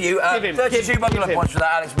 32 bungalow points for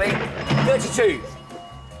that, Alex B. 32.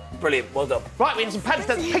 Brilliant. Well done. Right, we have some pants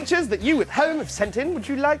dance pictures that you at home have sent in. Would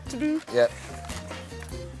you like to do? Yep.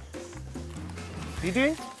 What are you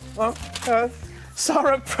doing? Well,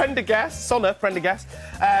 Sonna Prendergast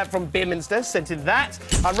from Beerminster sent in that.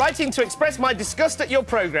 I'm writing to express my disgust at your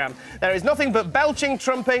programme. There is nothing but belching,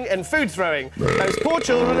 trumping and food throwing. Those poor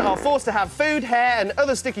children are forced to have food, hair and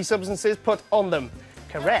other sticky substances put on them.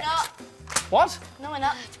 Correct. No, what? No, we're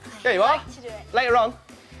not. There you are. Like to do it. Later on.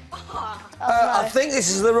 I think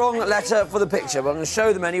this is the wrong letter for the picture, but I'm going to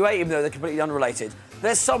show them anyway, even though they're completely unrelated.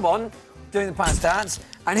 There's someone doing the pants dance,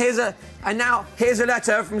 and here's a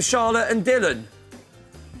letter from Charlotte and Dylan.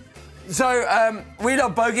 So we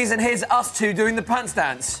love bogies, and here's us two doing the pants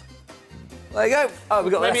dance. There you go. Oh,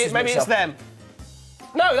 we got maybe it's them.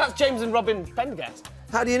 No, that's James and Robin Prendergast.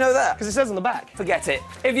 How do you know that? Because it says on the back. Forget it.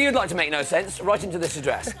 If you'd like to make no sense, write into this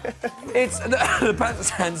address. It's the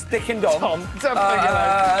pants dance, Dick and Dom.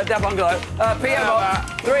 Da Bungalow. PM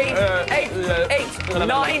Box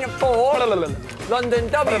 38894 London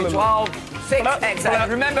W12 6XN.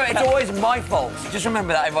 Remember, it's always my fault. Just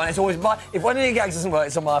remember that, everyone. It's always my. If one of your gags doesn't work,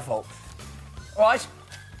 it's on my fault. All right?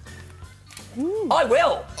 I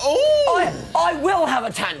will. I will have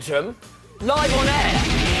a tantrum live on air.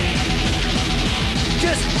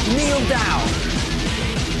 Just kneel down.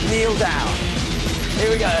 Kneel down. Here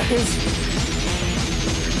we go.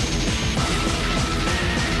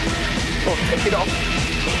 Oh, pick it off.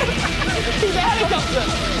 He's a helicopter.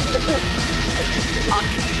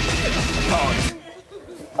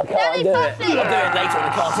 I can't do it. I'll do it later when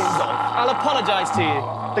the cartoon's on. I'll apologise to you.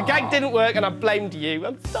 The gag didn't work and I blamed you.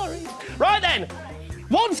 I'm sorry. Right then,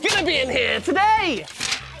 what's going to be in here today?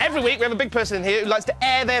 Every week we have a big person in here who likes to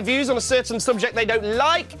air their views on a certain subject they don't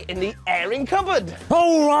like in the airing cupboard.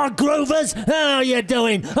 All right, Groovers, how you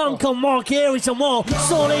doing? Uncle Mark here with some more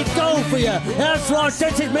solid gold for you. That's right,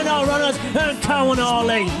 this is Midnight Runners and Co and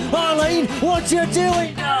Arlene. Arlene, what you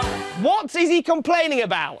doing? What is he complaining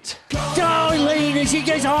about? Arlene, she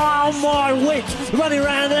gets all my wit running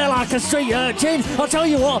around there like a street urchin. I'll tell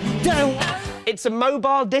you what, don't... It's a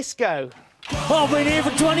mobile disco. I've been here for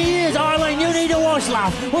 20 years, Arlene. You need a wash,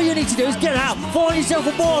 love. What you need to do is get out, find yourself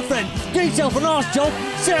a boyfriend, get yourself a nice job,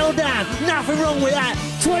 settle down. Nothing wrong with that.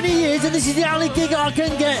 20 years and this is the only gig I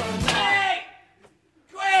can get. Hey!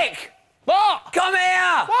 Quick! What? Come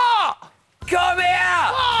here! What? Come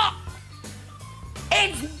here! What?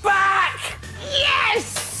 It's back!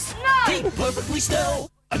 Yes! No! Keep perfectly still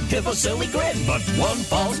and give a silly grin, but one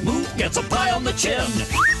false move gets a pie on the chin.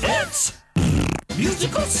 It's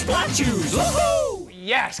musical splat shoes. Woohoo!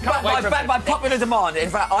 Yes, can't wait for by popular demand. In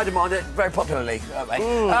fact, I demand it very popularly.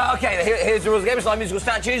 Okay, here's the rules of the game. It's like musical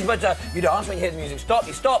statues, but you dance when you hear the music stop.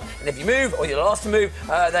 You stop, and if you move, or you're the last to move,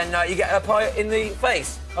 then you get a pie in the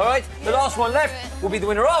face. All right? The last one left will be the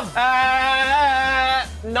winner of...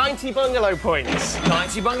 90 bungalow points.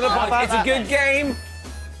 90 bungalow points. It's a good game.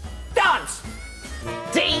 Dance!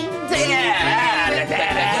 Ding, ding!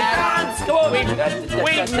 Dance! Come on, we've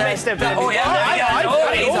missed a bit. Oh, yeah.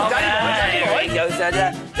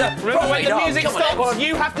 Remember when the music stops,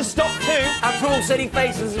 you have to stop too. And for all silly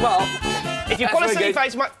faces as well. If you've got a silly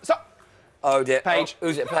face, you might... Stop. Oh, dear. Paige. Oh,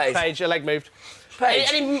 who's it, Paige? Paige, her leg moved.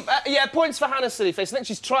 Paige. Yeah, points for Hannah's silly face. I think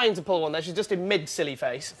she's trying to pull one there. She's just in mid-silly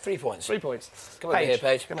face. 3 points. 3 points. Come over here,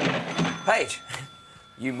 Paige. Come on. Paige,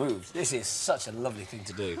 you moved. This is such a lovely thing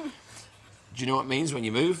to do. Do you know what it means when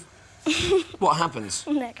you move? What happens?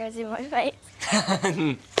 That goes in my face.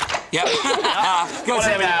 Yep. Go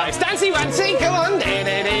on, Stancy Wancy, come on.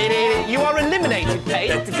 You are eliminated, Paige.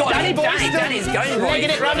 Danny's going. Danny's going, boy. Legging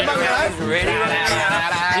it round the bungalow.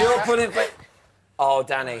 You're putting... Oh,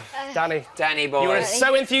 Danny. Danny boy. You were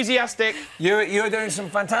so enthusiastic. You were doing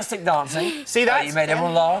some fantastic dancing. See that? You made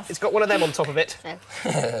everyone laugh. It's got one of them on top of it.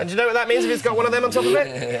 And do you know what that means if it's got one of them on top of it?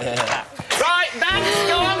 Right, dance,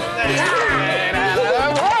 go on.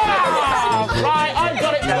 Right, I've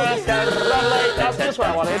got it first. Lovely. That's just what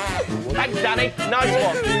I wanted. Thanks, Danny. Nice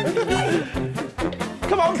one.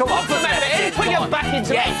 Come on, put that in. Put your back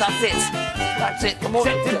into it. Yes, that's it. That's it. Come on.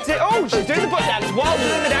 Oh, she's doing the butt dance while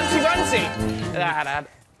doing the dancey-wancy.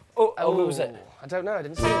 Oh, what was it? I don't know, I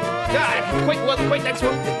didn't see it. Quick, next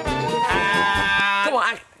one. Come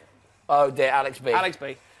on, oh dear, Alex B. Alex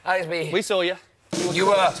B. Alex B. We saw you. You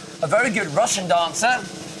were a very good Russian dancer.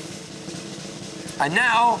 And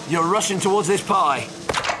now you're rushing towards this pie.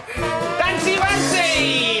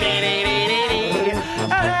 Dancey-wancy!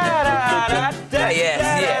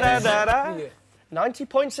 Yes. 90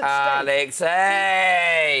 points at stake. Alex,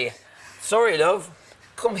 hey! Sorry, love.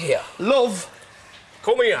 Come here. Love,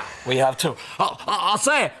 come here. We have two. I'll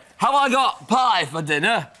say, have I got pie for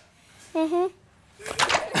dinner? Yeah,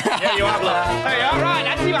 you have, love. There you are, right,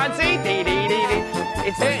 dancey-wancy.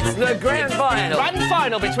 It's the grand final. Grand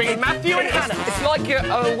final between Matthew and Hannah. It's like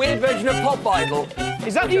a weird version of Pop Idol.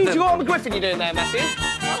 Is that the usual McGriffin you're doing there, Matthew?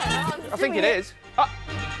 I think it is.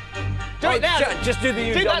 Do it now. Just do the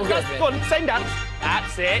usual. That's fun. Same dance.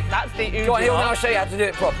 That's it. That's the usual. Go on, I'll show you how to do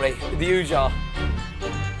it properly. The usual.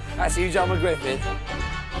 That's the usual McGriffin.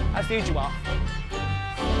 That's the usual.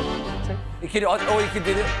 You can, or you can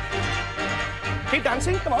do it. Keep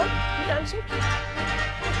dancing. Come on. Keep dancing.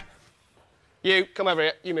 You come over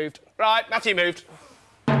here. You moved. Right, Matthew moved.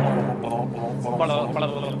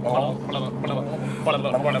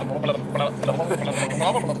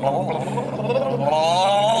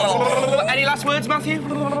 Any last words, Matthew?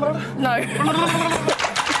 No.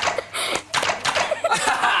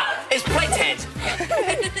 It's Platehead.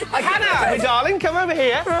 Hannah, my darling, come over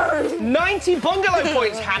here. 90 bungalow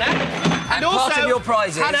points, Hannah. And also, part of your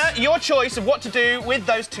prize is... Hannah, your choice of what to do with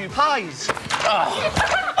those two pies.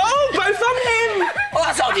 Oh, both on him! Oh,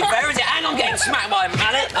 that's hardly fair, is it? Hang on, getting smacked by a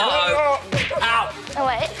mallet. Uh-oh. Ow. Oh,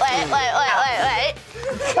 wait.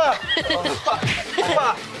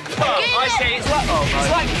 I see, it's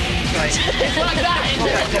like that, isn't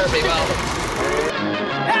it? Terribly well.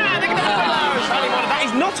 That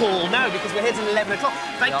is not all, no, because we're here till 11 o'clock.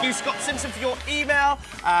 Thank you, Scott Simpson, for your email.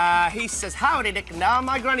 He says, howdy, Nick. Now,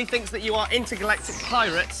 my granny thinks that you are intergalactic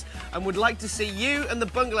pirates and would like to see you and the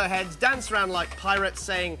bungalow heads dance around like pirates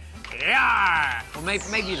saying, yeah. Well,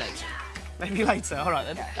 maybe later. Maybe later, all right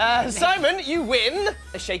then. Simon, you win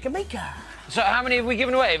a shaker maker. So how many have we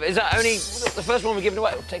given away? Is that only the first one we've given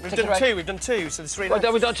away? We've done two, so there's three left.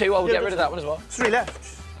 We've done two, we'll get rid of that one as well. 3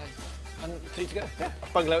 left. And 3 to go. Yeah.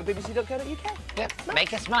 Bungalow@bbc.co.uk. Yeah.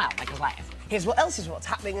 Make us smile, make us laugh. Here's what's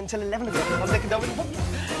happening until 11 o'clock.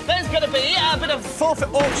 There's going to be a bit of forfeit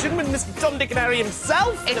auction with Mr. Tom, Dick and Harry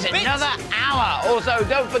himself. It's another hour. Also,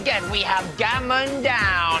 don't forget, we have Gammon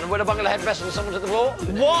Down. Will a bungalow head wrestle someone to the floor?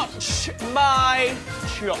 Watch my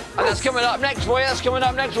shot. And that's coming up next for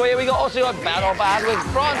you. We got also a Bad or Bad with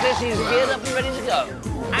Francis. He's geared up and ready to go.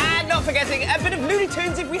 And not forgetting a bit of Looney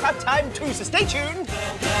Tunes if we have time to, so stay tuned.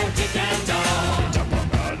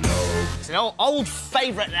 It's an old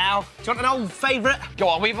favourite now. Do you want an old favourite? Go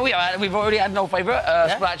on, we've already had an old favourite,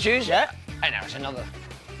 Splat Shoes. Yeah. And now it's another.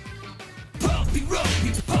 Pumpy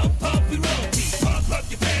Rumpy, pump Rumpy, pump up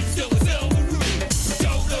your pants till it's over.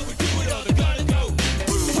 Don't overdo it or they're gonna go.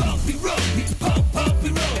 Pumpy Rumpy, pump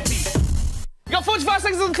Rumpy. You've got 45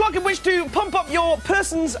 seconds on the clock in which to pump up your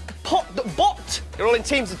person's bot. You're all in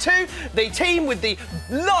teams of 2. The team with the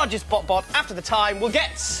largest bot after the time will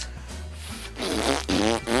get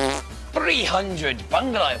 300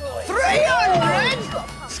 bungalow points.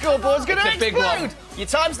 300? Scoreboard's going to It's a big explode. one. Your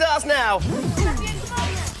time starts now.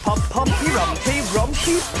 Pump, pumpy, rumpy,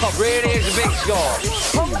 rumpy, pump. Really is a big score.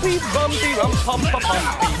 Pumpy, rumpy, rump, pump, pump,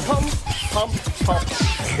 pump, pump.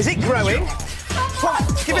 Is it growing?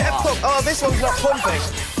 Pump. Give it a pump. Oh, this one's not pumping.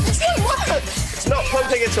 It's not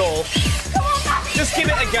pumping at all. Just give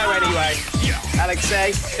it a go anyway. Alex,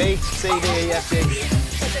 A, B, C, D, E, F, G.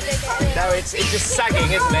 No, it's just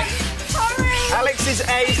sagging, isn't it? Alex's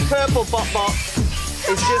A's purple bot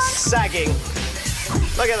is just sagging.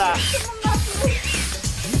 Look at that.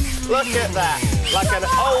 Look at that. Like an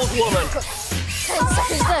old woman.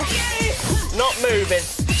 Not moving.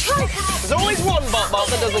 There's always one bot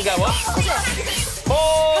that doesn't go up.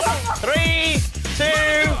 4, 3, 2,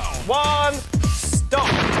 1, stop.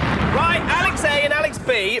 Right, Alex A and Alex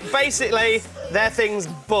B, basically, their thing's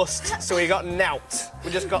bust, so we got nout.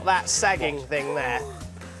 We just got that sagging thing there.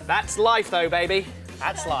 That's life, though, baby.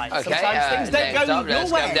 That's life. Okay, Sometimes things don't go your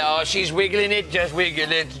way. Oh, she's wiggling it just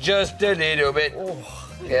a little bit. Oh.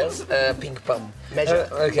 Yes, pink bum. Measure.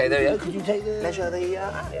 Okay, there you go. Could you take the... Measure the...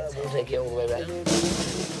 Yeah, we'll take it all the way around.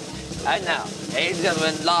 And now, ladies and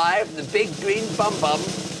gentlemen, live, the big green bum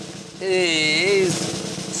is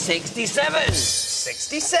 67.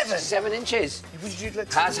 67. 7 inches.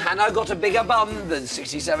 Has Hannah got a bigger bum than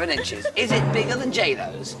 67 inches? Is it bigger than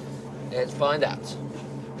J-Lo's? Let's find out.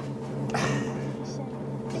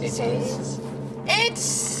 It is. It's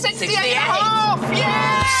 68 68. and a half!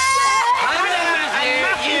 Yeah!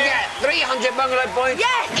 You get 300 bungalow points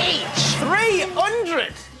each.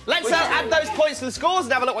 300! Let's add those points to the scores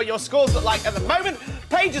and have a look what your scores look like at the moment.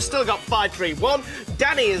 Paige has still got 531.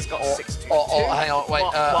 Danny has got 622. Hang on, wait.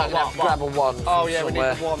 I'm going to have to grab a 1 from Oh, yeah,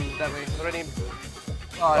 somewhere. we need 1, don't we? We're only...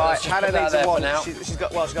 Right, Hannah needs a 1. She's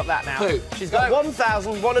got that now. Who? She's got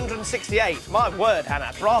 1,168. My word,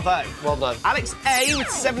 Hannah. Bravo. Well done. Alex A with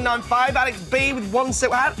 795. Alex B with 1...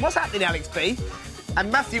 What's happening, Alex B? And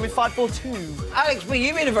Matthew with 542. Alex B,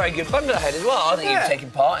 you've been a very good bungalow head as well. I think you've taken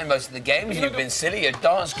part in most of the games. You've been silly, you've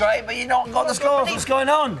danced great, but you've not got the scores. What's going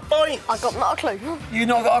on? Points. I got not a clue. You've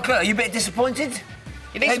not got a clue. Are you a bit disappointed?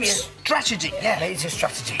 You need some strategy. Yeah, it's a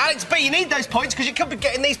strategy. Alex B, you need those points because you could be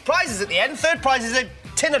getting these prizes at the end. Third prize is a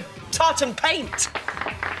tin of tartan paint.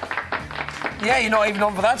 Yeah, you're not even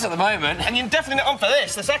on for that at the moment. And you're definitely not on for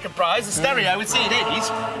this, the second prize, the stereo with CDs.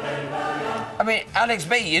 I mean, Alex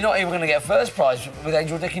B, you're not even going to get a first prize with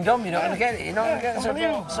Angel, Dick and Dom. You're not going to get it. You're not going to get it. So,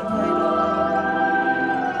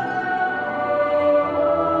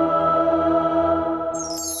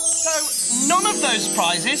 none of those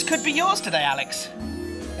prizes could be yours today, Alex.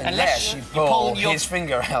 Unless you pull his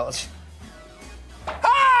finger out.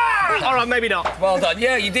 Ah! All right, maybe not. Well done.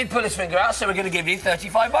 Yeah, you did pull his finger out, so we're going to give you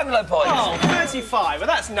 35 bungalow points. Oh, 35. Well,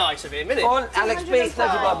 that's nice of him, isn't it? Go on, Alex B,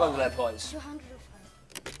 35 bungalow points.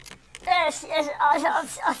 Yes, yes,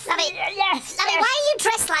 Lovey, yes. Lovey, why are you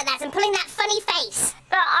dressed like that and pulling that funny face?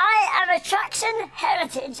 I am attraction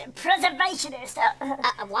heritage preservationist.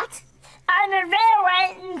 A what? I'm a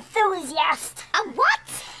railway enthusiast. A what?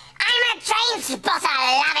 I'm a train spotter,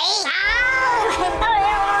 Lovey.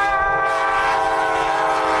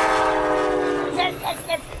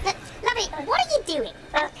 Lovey, what are you doing?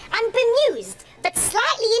 I'm bemused, but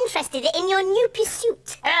slightly interested in your new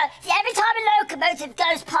pursuit. Every time a locomotive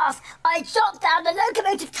goes past, I jot down the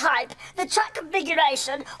locomotive type, the track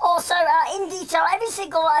configuration, also in detail every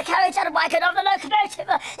single carriage and wagon of the locomotive.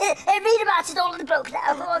 Read about it all in the book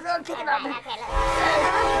now. I'll pick it up.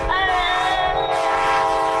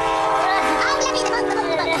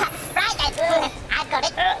 Right then, I've got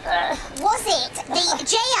it. Was it the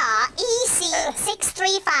JR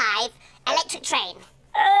EC635 electric train?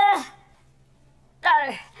 No.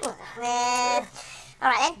 All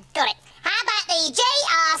right then, got it. How about the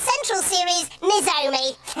JR Central Series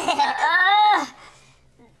Nizomi?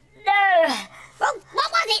 No. Well, what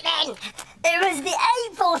was it then? It was the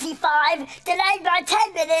E45, delayed by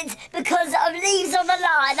 10 minutes because of leaves on the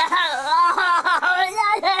line.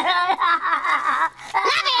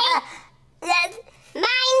 Lovey! Yes?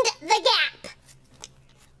 Mind the gap.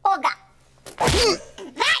 What gap?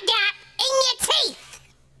 That gap in your teeth.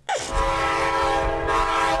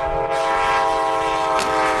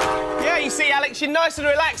 Yeah, you see, Alex, you're nice and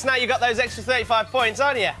relaxed now you've got those extra 35 points,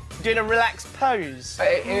 aren't you? Doing a relaxed pose.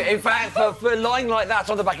 In fact, for lying like that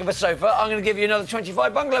on the back of a sofa, I'm going to give you another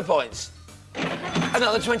 25 bungalow points.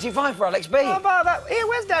 Another 25 for Alex B. How about that? Here,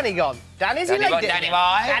 where's Danny gone? Danny's Danny in boy, Danny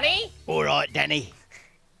boy. Danny? All right, Danny.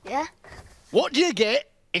 Yeah? What do you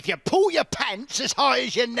get if you pull your pants as high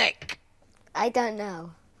as your neck? I don't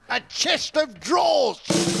know. A chest of drawers.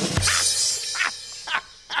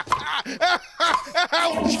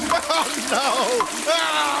 Ouch! Oh, no!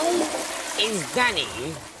 Ow! Is Danny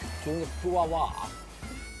doing a poo-wah-wah?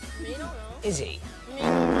 Is he?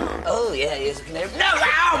 Oh, yeah, he is a canary. No,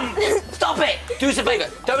 ow! Stop it! Do us a favour.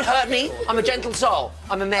 Don't hurt me. I'm a gentle soul.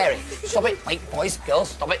 I'm a Mary. Stop it. Wait, boys, girls,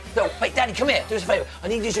 stop it. No, wait, Danny, come here. Do us a favour. I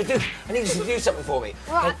need you to do something for me.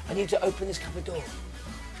 What? I need you to open this cupboard door.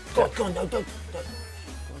 Go on, no, don't.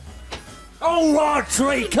 All right,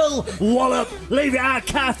 Treacle, Wallop, leave it out,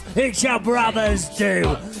 Kath, it's your brothers do.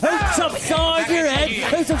 Who's upside your head?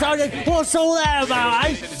 Who's upside your head? What's all that about,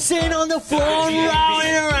 eh? Sitting on the floor and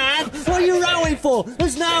rowing around? What are you rowing for?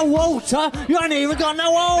 There's no water, you ain't even got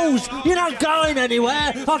no holes. You're not going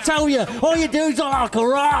anywhere, I'll tell you. All you do is look like a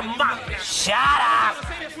right muck. Shut up!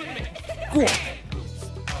 Go on.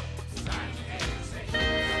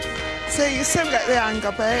 See, you still get the hang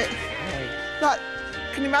of it. Like,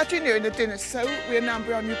 Can you imagine you in a dinner suit with a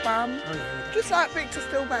number on your bum? Oh, yeah. Just like Victor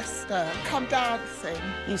Sylvester, come dancing.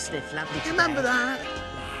 You sniff lovely today. Remember that?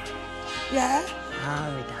 Yeah?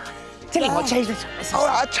 Oh, darling. Tell you what, change the time. All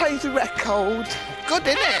right, I'll change the record. Good,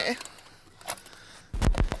 isn't it?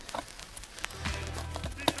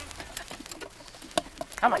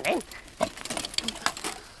 Come on, then.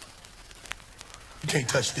 You can't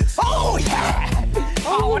touch this. Oh, yeah!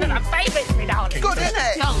 Oh, one of my favourites, me darling. Good, isn't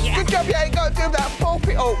it? Oh, yeah. Good job you ain't got to do that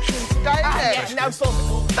forfeit auction today, innit? Yeah, no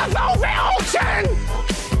forfeit. The forfeit auction!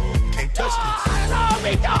 Can't touch this. Oh,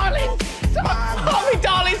 me darling. Oh, me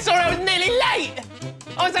darling, sorry, I was nearly late.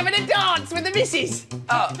 I was having a dance with the missus.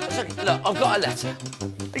 Oh, sorry. Look, I've got a letter.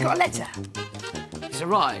 You got a letter? It's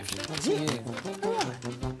arrived. What's it?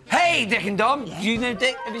 Hey, Dick and Dom. Do you know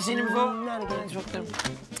Dick? Have you seen him before? No.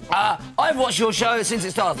 I've watched your show since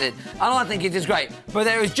it started, and I think it is great. But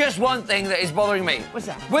there is just one thing that is bothering me. What's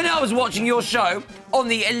that? When I was watching your show on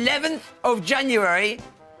the 11th of January,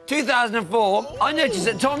 2004, I noticed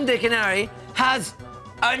that Tom, Dick and Harry has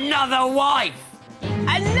another wife.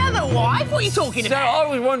 Another wife? What are you talking about? So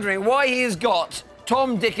I was wondering why he has got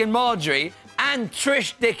Tom, Dick and Marjorie and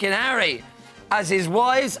Trish, Dick and Harry as his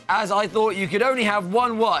wives, as I thought you could only have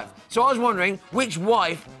one wife. So I was wondering which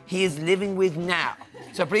wife he is living with now.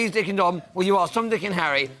 So please, Dick and Dom, will you ask Tom, Dick and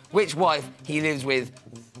Harry which wife he lives with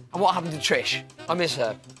and what happened to Trish? I miss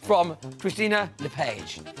her. From Christina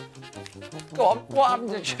LePage. Go on, what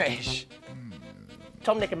happened to Trish?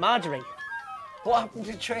 Tom, Dick and Marjorie. What happened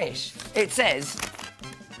to Trish? It says...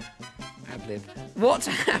 What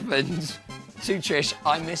happened to Trish?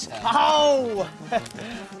 I miss her. Oh!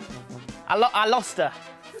 I lost her.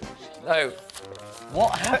 No.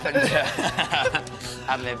 What happened to her?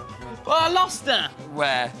 Ad-lib. Well, I lost her.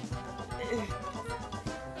 Where?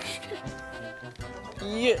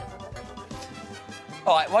 You.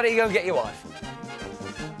 All right, why don't you go and get your wife?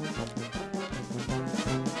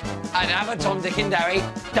 And have a Tom, Dick and Harry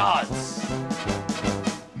dance.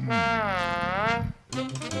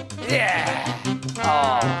 Yeah.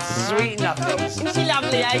 Oh, sweet nothings. Isn't she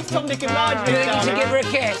lovely, eh? Tom, Dick and Marjorie. Do you think you should give her a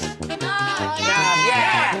kiss?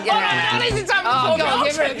 Yeah. Oh, no, this is time Oh, for go on,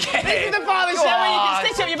 give her a kiss. This is the part of the show where you can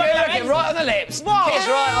stitch up your bungalow. Right on the lips. What? Kiss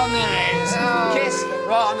right on the lips. Kiss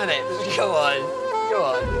right on the lips. Go on. Go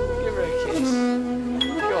on. Give her a kiss.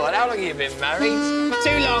 Go on. How long have you been married?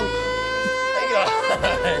 Too long. Go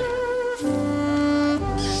on.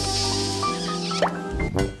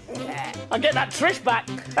 I'll get that Trish back.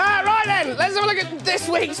 Right then, let's have a look at this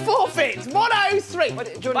week's forfeits. 103. By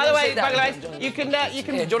the way, Bungalow, you can Yeah, do you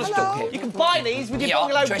want to stop here? you can buy these with your Yeah,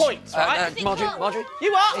 Bungalow Trish. points, right? Marjorie?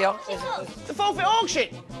 You what? Yeah. The forfeit auction.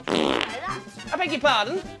 I beg your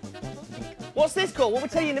pardon? What's this called? What we'll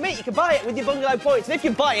tell you in a minute. You can buy it with your Bungalow points, and if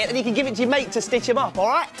you buy it, then you can give it to your mate to stitch them up, all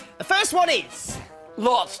right? The first one is...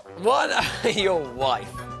 Lot 1, your wife.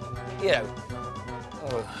 You know.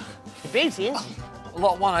 Oh. The beauty is...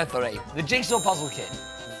 Lot 103, the Jigsaw Puzzle Kid.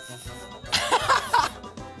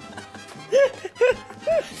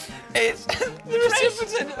 It's the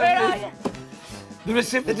recipient The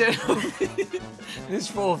recipient of this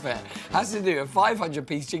forfeit has to do a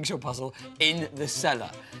 500-piece jigsaw puzzle in the cellar.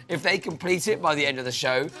 If they complete it by the end of the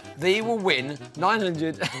show, they will win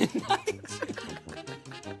 900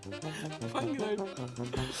 Bungalow.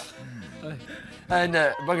 And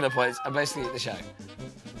Bungalow points are basically at the show.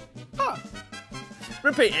 Oh.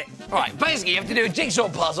 Repeat it. All right, basically you have to do a jigsaw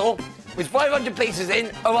puzzle with 500 pieces in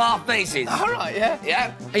of our faces. All right, yeah.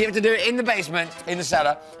 Yeah, and you have to do it in the basement, in the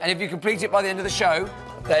cellar, and if you complete it by the end of the show,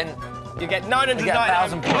 then... You get 999. You get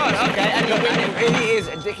 1,000 points. Oh, OK, and you'll win. It really is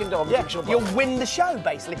a Dick and Dom jigsaw puzzle. You'll win the show,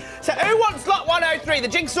 basically. So who wants lot 103? The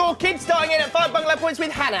Jigsaw Kid starting in at 5 Bungalow points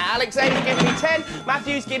with Hannah. Alex A's giving me 10.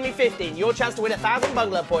 Matthew's giving me 15. Your chance to win 1,000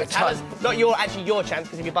 Bungalow points. Hannah's not actually your chance,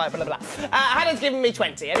 because if you buy it, blah, blah, blah. Hannah's giving me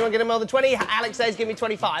 20. Anyone getting more than 20? Alex A's giving me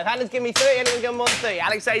 25. Hannah's giving me 30. Anyone getting more than 30?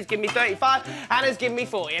 Alex A's giving me 35. Hannah's giving me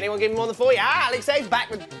 40. Anyone giving more than 40? Alex A's back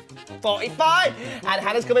with 45. And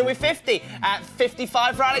Hannah's coming with 50.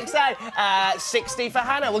 55 for Alex A. 60 for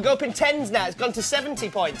Hannah. We'll go up in tens now. It's gone to 70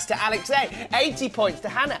 points to Alex A. 80 points to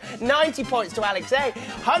Hannah. 90 points to Alex A.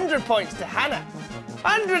 100 points to Hannah.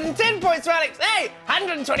 110 points to Alex A.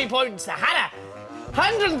 120 points to Hannah.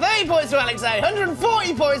 130 points to Alex A.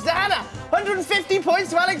 140 points to Hannah. 150 points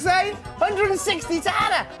to Alex A. 160 to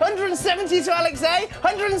Hannah. 170 to Alex A.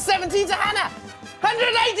 170 to Hannah.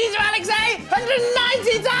 180 to Alex A.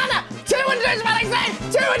 190 to Hannah. 200 to Alex A.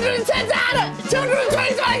 210 to Hannah.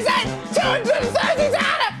 220 to Alex A. 230 to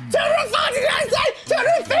Hannah. 240 to Alex A.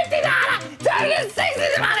 250 to Hannah. 260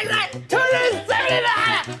 to Alex A. 270 to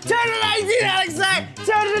Hannah. 280 to Alex A.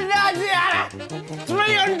 290 to Hannah.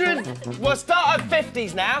 300. We'll start at 50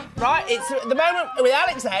 50s now, right? It's at the moment with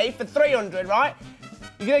Alex A for 300, right?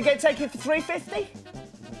 You're gonna take it for 350?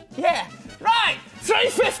 Yeah. Right,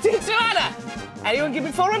 350 to Anna. Anyone give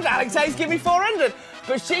me 400? Alex A's give me 400.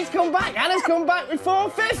 But she's come back. Anna's come back with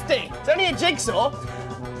 450. It's only a jigsaw.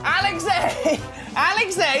 Alex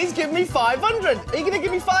A's give me 500. Are you gonna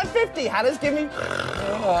give me 550? Hannah's give me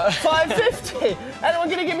 550. Anyone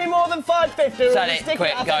gonna give me more than 550? Sell it,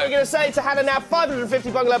 quick, go. We're gonna say to Hannah now,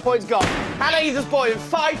 550 bungalow points gone. Hannah, you just bought him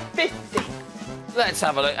 550. Let's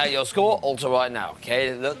have a look at your score, alter right now.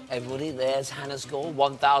 Okay, look, everybody, there's Hannah's score,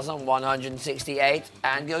 1,168.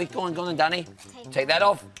 And go on, Danny. Take that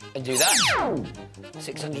off and do that.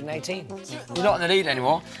 618. You're not in the lead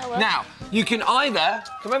anymore. Oh, well. Now, you can either...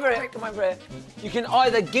 Come over here. You can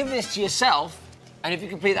either give this to yourself, and if you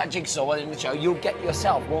complete that jigsaw while in the show, you'll get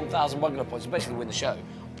yourself 1,000 bungalow points and basically win the show.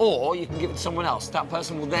 Or you can give it to someone else. That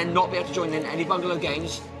person will then not be able to join in any bungalow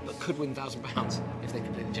games, but could win £1,000 if they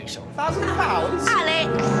complete the jigsaw. £1,000? Alex!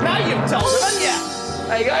 Now you've told them, haven't you?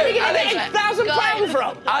 There you go. Where are you going to Alex, get £1,000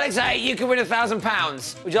 from? Alex A, you can win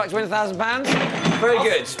 £1,000. Would you like to win £1,000? Very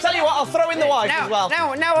good. Tell you what, I'll throw in the wife as well.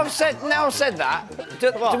 Now I've said that.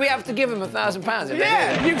 Do we have to give him £1,000?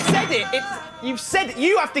 Yeah, you've said it. You've said it.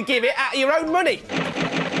 You have to give it out of your own money.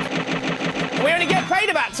 We only get paid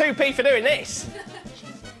about 2p for doing this.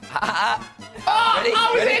 Ready? I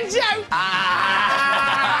was Ready? in joke.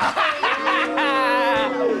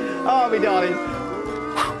 Oh, my darling.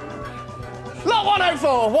 Lot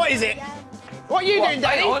 104, what is it? What are you doing,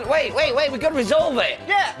 Danny? Wait, we've got to resolve it.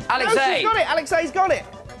 Yeah. Alex no, A. she's got it. Alex A's got it.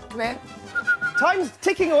 Come here. Time's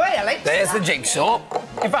ticking away, Alex. There's the jigsaw.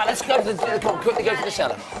 In fact, let's go to the... Come on, quickly go to the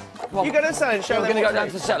cellar. You go to the cellar and show them. I'm going to go down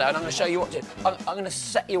to the cellar and I'm going to show you what to do. I'm going to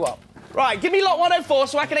set you up. Right, give me lot 104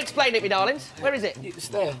 so I can explain it, me darlings. Where is it? It's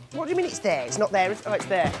there. What do you mean it's there? It's not there. Oh, it's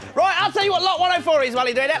there. Right, I'll tell you what lot 104 is while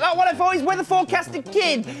you're doing that. Lot 104 is Weather Forecaster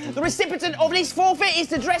Kid. The recipient of this forfeit is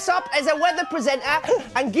to dress up as a weather presenter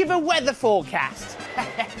and give a weather forecast.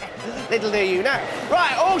 Little do you know.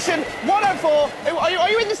 Right, auction 104. Are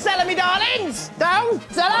you in the cellar, me darlings? Down?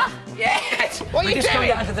 Cellar? Yes. What are you just doing?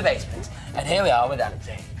 Come down to the basement. And here we are with Alex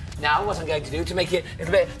A. Now, what I'm going to do to make it a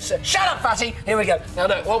little bit... Shut up, Fatty! Here we go. Now,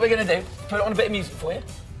 look, what we're going to do, put on a bit of music for you.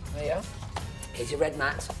 There you are. Here's your red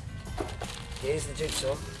mat. Here's the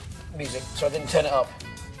jigsaw. Music, so I didn't turn it up.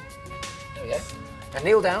 There we go. And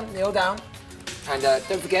kneel down. And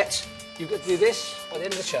don't forget, you've got to do this by the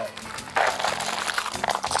end of the show.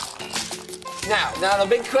 Now, the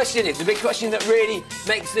big question that really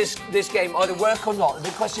makes this game either work or not, the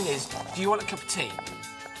big question is, do you want a cup of tea?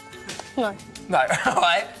 No. No, all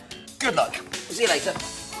right. Good luck. See you later.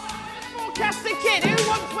 Forecaster Kid. Who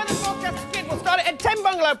wants Weather Forecaster Kid? We'll start it at 10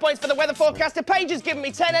 bungalow points for the Weather Forecaster. Paige has given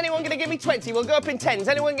me 10. Anyone going to give me 20? We'll go up in 10s.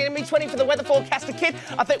 Anyone going to give me 20 for the Weather Forecaster Kid?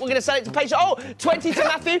 I think we're going to sell it to Paige. Oh, 20 to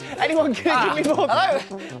Matthew. Anyone going to give me more? Hello.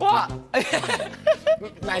 What?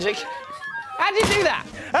 Magic. How'd you do that?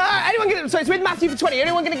 So it's with Matthew for 20.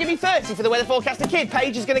 Anyone going to give me 30 for the Weather Forecaster Kid?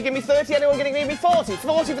 Paige is going to give me 30. Anyone going to give me 40?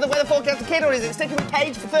 40 for the Weather Forecaster Kid, or is it sticking with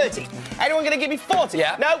Paige for 30? Anyone going to give me 40?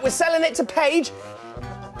 Yeah. No, we're selling it to Paige.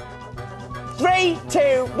 3,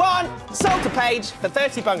 2, 1. Sold to Paige for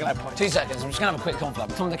 30 bungalow points. 2 seconds. I'm just going to have a quick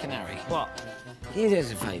confab. Tom the Canary. What? Can you do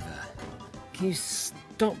us a favour? Can you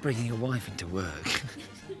stop bringing your wife into work?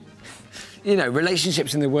 You know,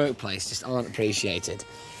 relationships in the workplace just aren't appreciated.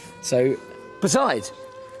 So, besides,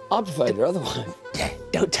 I prefer your other one. Yeah,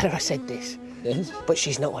 don't tell her I said this. Yes? But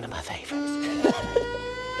she's not one of my favourites.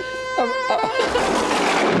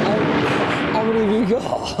 How many have you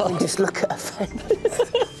got? Just look at her face.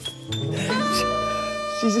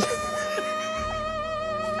 She's... It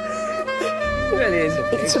really is a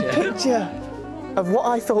picture. It's a picture of what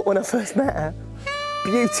I thought when I first met her.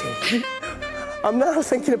 Beauty. I'm now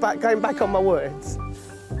thinking about going back on my words.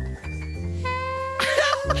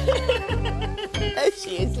 There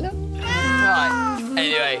she is, look. Right,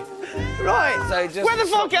 anyway. Right, so just Weather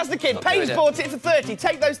Forecaster Kid. Paige bought it for 30.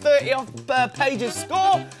 Take those 30 off Paige's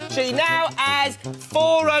score. She now has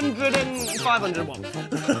 400 and 501.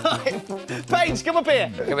 Right. Paige, come up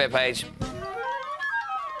here. Come here, Paige.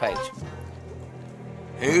 Paige.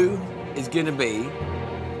 Who is going to be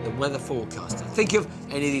the weather forecaster? Think of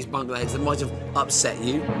any of these bunglowheads that might have upset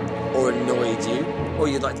you or annoyed you or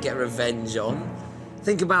you'd like to get revenge on.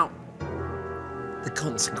 Think about the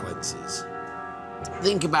consequences.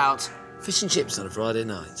 Think about fish and chips on a Friday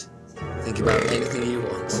night. Think about anything you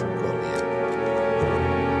want. Go on, Leah.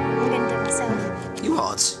 I'm going to do it myself. You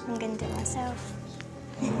what? I'm going to do it myself.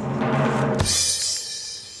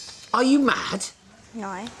 Are you mad?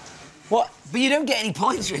 No. What? But you don't get any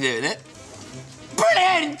points for doing it.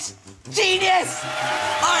 Brilliant! Genius!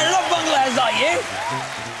 I love bungalows like you.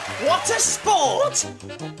 What a sport!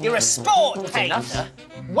 You're a sport, Kate.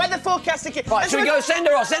 Weather forecaster kid. Right, should we go send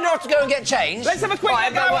her off? Send her off to go and get changed. Let's have a quick look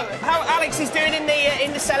at how Alex is doing in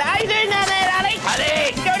the cellar. How you doing down there, Alex?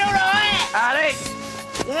 Alex! Going all right? Alex!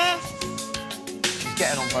 Yeah? She's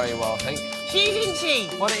getting on very well, I think. She isn't she?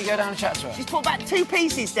 Why don't you go down and chat to her? She's put back 2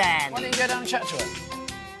 pieces, Dan. Why don't you go down and chat to her?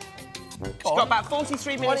 She's got about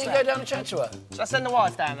 43 minutes Why don't you go down and chat to her? Shall I send the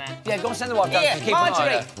wife down there? Yeah, go and send the wife down. Yeah, Keep an eye on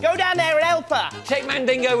Marjorie, her. go down there and help her. Take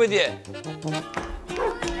Mandingo with you.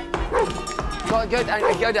 Go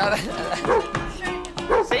down.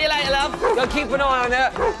 See you later, love. Go keep an eye on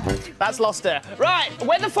her. That's lost her. Right,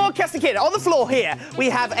 weather forecaster kid. On the floor here, we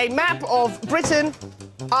have a map of Britain,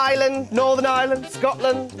 Ireland, Northern Ireland,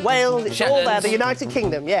 Scotland, Wales. It's all there. The United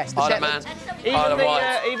Kingdom, yes. The Isle of Man.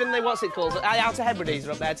 Even the what's it called? Outer Hebrides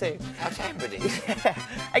are up there too. Outer Hebrides?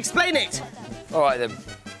 Explain it. All right then.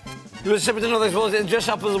 You will ship it to Northern Ireland and dress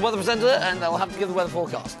up as a weather presenter, and I'll have to give the weather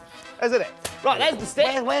forecast. Isn't it? Right, there's the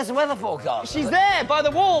stick. Where's the weather forecast? She's there by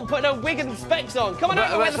the wall, putting her wig and specs on. Come on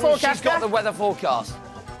over, weather forecaster. She's got the weather forecast.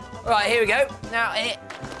 All right, here we go. Now,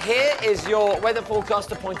 here is your weather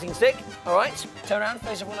forecaster pointing stick. All right, turn around,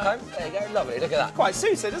 face everyone at home. There you go, lovely. Look at that. Quite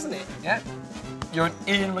suits it, doesn't it? Yeah. You're an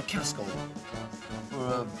Ian McCaskill.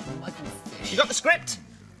 Or a Michael Fish. You got the script?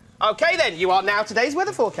 OK, then, you are now today's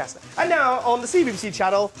weather forecaster. And now, on the CBBC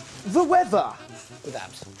channel, the weather. With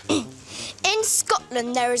abs. In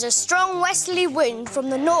Scotland, there is a strong westerly wind from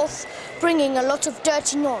the north, bringing a lot of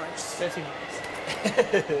dirty noise. Dirty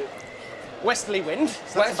noise. Westerly wind.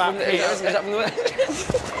 So that's about here, isn't it?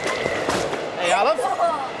 There you are, love.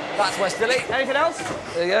 That's westerly. Anything else?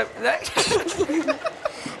 There you go. Next.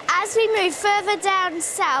 As we move further down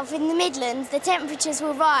south in the Midlands, the temperatures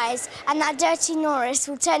will rise and that dirty Norris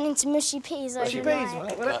will turn into mushy peas overnight.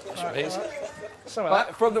 Mushy peas, Mushy peas.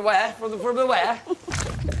 Right, from the where? From the where?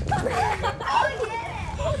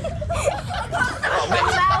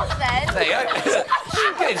 Mouth then. There you go.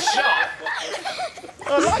 Good shot. I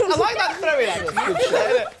like that throwing at us. Good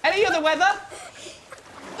shot. Any other weather?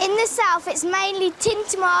 In the south, it's mainly tinned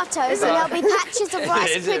tomatoes and there'll be patches of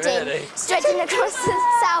rice pudding really? stretching across the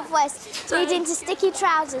southwest, leading to sticky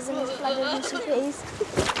trousers and a flood of mushy peas.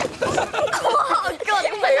 Oh, God,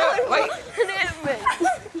 Wait.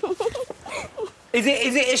 Is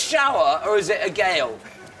it a shower or is it a gale?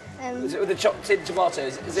 Is it with the chopped tin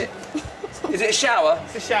tomatoes? Is it a shower?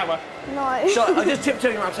 It's a shower. No. I'm just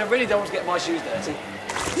tiptoeing around because I really don't want to get my shoes dirty.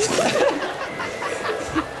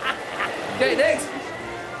 Okay, next.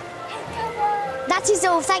 That is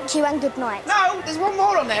all, thank you and good night. No, there's one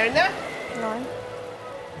more on there, isn't there? No.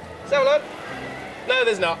 So look. No,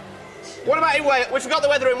 there's not. What about in Wales? We forgot the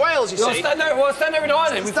weather in Wales, you see. Stand over in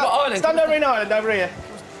Ireland. We've got Ireland. Stand over in Ireland, over here.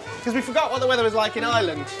 Because we forgot what the weather was like in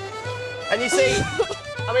Ireland. And you see,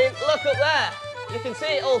 I mean, look up there. You can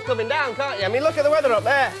see it all coming down, can't you? I mean, look at the weather up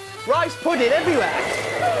there. Rice pudding everywhere.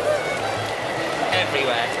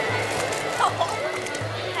 Everywhere.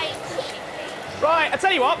 Right, I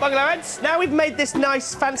tell you what, Bungalow heads. Now we've made this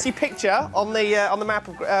nice, fancy picture on the map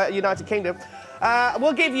of United Kingdom.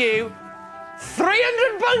 We'll give you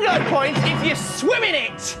 300 bungalow points if you swim in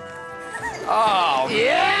it. Oh,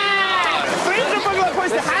 yeah! 300 bungalow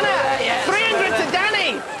points to Hannah. 300 to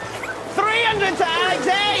Danny. 300 to Alex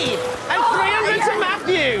A. And 300 to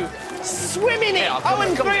Matthew. Swim in it. Oh,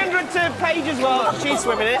 and 300 to Paige as well. She's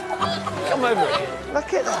swimming it. Come over here.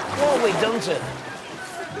 Look at that. What have we done to them?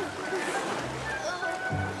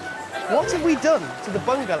 What have we done to the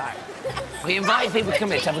bungalow? We invite people to come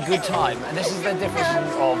here to have a good time, and this is the definition of a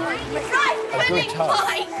good time.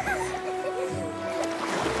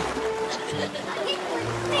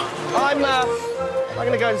 I'm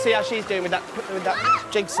going to go and see how she's doing with that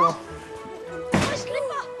jigsaw.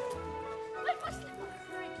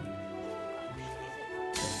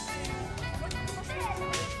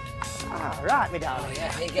 All right, my darling.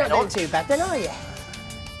 Yeah, how you Not getting doing on? too bad, then, are you?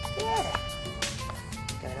 Yeah.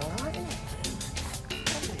 Going all right, isn't it?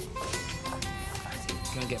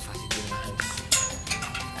 Go and get Fatty doing that.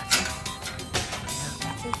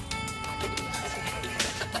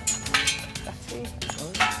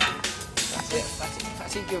 That's it.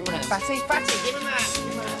 Fatty, give him a hand. Fatty, give him that.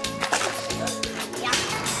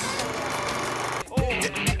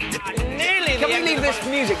 Nearly. Can we leave this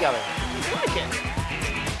music going?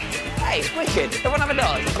 Hey, it's wicked. Everyone have a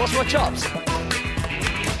dance. What's my chops?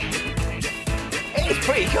 It's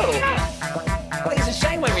pretty cool. Well, it's a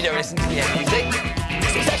shame when we don't listen to the end music.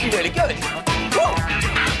 It's actually really good. Woo!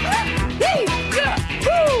 Yeah!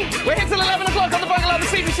 Woo! We're here till 11 o'clock on the Bungalow on the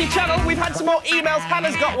CBC channel. We've had some more emails.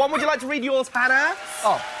 Hannah's got one. Would you like to read yours, Hannah?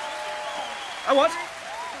 Oh. Oh, what?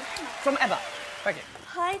 from Emma. Thank you.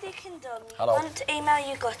 Hi, Dick and Dom. Hello. Want email,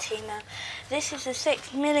 you got email. This is the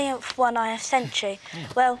 6 millionth one I have sent you.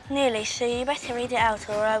 Well, nearly, so you better read it out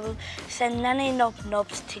or I will send Nanny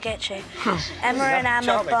Knobs to get you. Emma and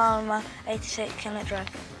Emma Barmer, 86 Kennett Drive.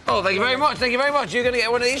 Oh, thank you very much, thank you very much. You're going to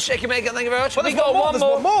get one of these. Shake your makeup, thank you very much. Well, we got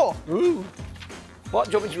one more. Ooh. What?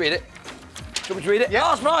 Do you want me to read it? Do you want me to read it? Yeah.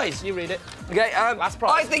 Last prize. You read it. Okay, last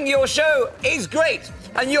prize. I think your show is great,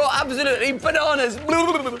 and you're absolutely bananas.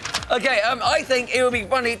 Okay, I think it would be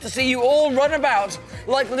funny to see you all run about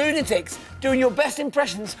like lunatics doing your best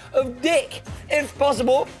impressions of Dick. If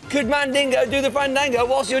possible, could Mandingo do the Fandango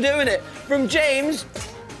whilst you're doing it? From James.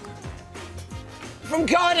 From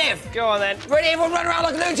Cardiff. Go on then. Ready, everyone run around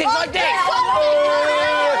like lunatics like Dick.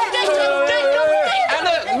 And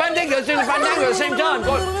look, Mandingo's doing the Fandango at the same time.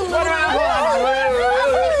 Go on, run around.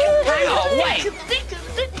 Hang on, wait.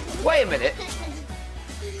 Wait a minute.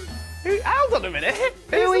 Hold on a minute.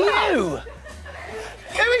 Who are you?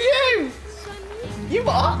 Who are you? You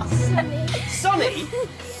are? Sonny?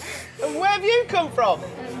 And where have you come from?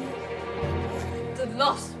 The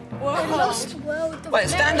Lost World. The Lost World of Wait,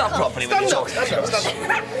 stand up properly when you talk. Stand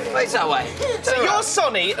up. Face that way. So you're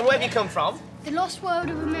Sonny, and where have you come from? The Lost World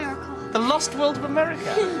of America. The Lost World of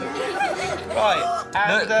America. Right.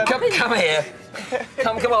 And come here.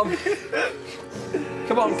 Come on.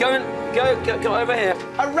 Come on, go over here.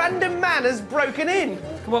 A random man has broken in.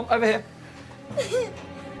 Come on, over here.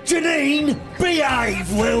 Janine,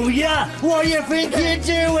 behave, will ya? What do you think you're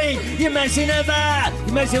doing? You're messing about.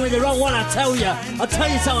 You're messing with the wrong one, I tell you. I'll tell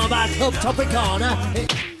you something about Club Tropicana.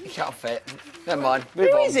 You can't fit. Never mind. Move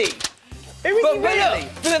Who on. is he? Who is he really?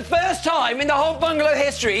 For the first time in the whole Bungalow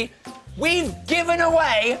history, we've given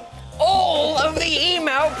away all of the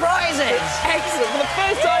email prizes. Excellent, for the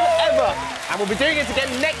first time ever. And we'll be doing it again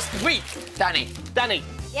next week. Danny.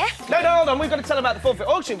 Yeah? No, hold on. We've got to tell about the forfeit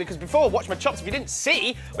auction because before, watch my chops, if you didn't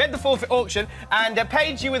see, we had the forfeit auction and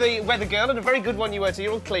Paige, you were the weather girl and a very good one you were, so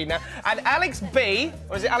you're all clean now. And Alex B,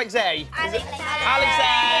 or is it Alex A? Alex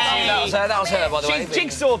Alex A. That was her, by the way. She's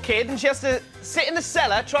Jigsaw Kid and she has to sit in the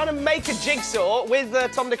cellar trying to make a jigsaw with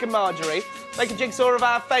Tom, Dick and Marjorie, make a jigsaw of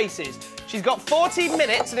our faces. She's got 40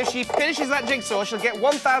 minutes and if she finishes that jigsaw, she'll get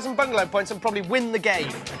 1,000 Bungalow points and probably win the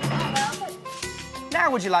game. Now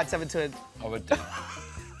would you like to have a turn? I would.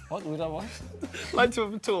 What would I want? Like to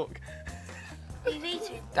have a talk. He's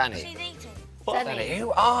eating. Danny. She's eating. What? Danny,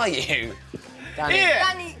 who are you? Danny. Here,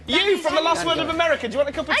 Danny. you from the Lost World of America. Do you want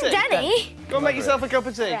a cup of tea? I'm Danny. Go and make yourself a cup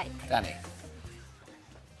of tea. Right. Danny.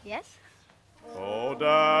 Yes? Oh,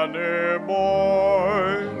 Danny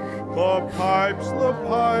boy, the pipes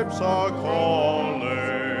are calling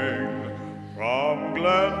from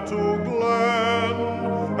glen to glen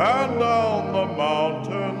and down the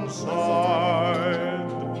mountainside.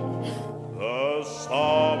 The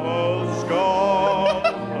summer's gone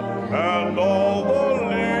and all the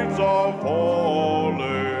leaves are falling.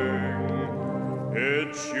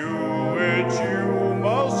 It's you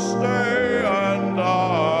must stay and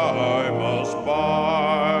I must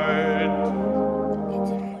bide.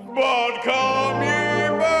 But come ye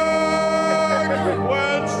back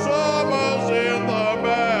when summer's in the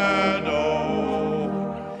meadow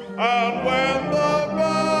and when the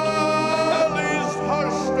valley's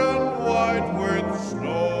hushed and white with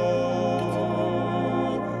snow.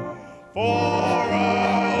 For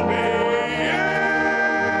I'll be here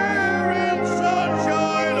in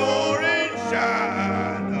sunshine or in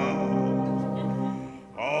shadow.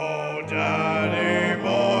 Oh, Danny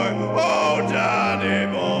boy,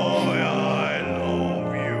 I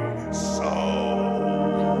love you so.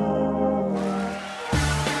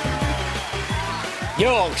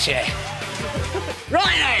 Yorkshire.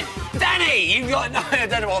 Right then, Danny, you've got I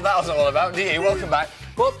don't know what that was all about, do you? Welcome back.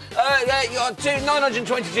 Well, you got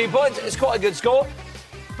 922 points. It's quite a good score,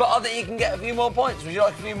 but I think you can get a few more points. Would you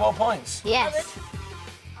like a few more points? Yes.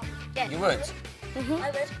 You would? I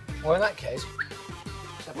would. Well, in that case.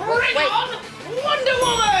 Bring on Wonder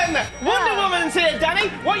Woman! Wonder Woman's here, Danny.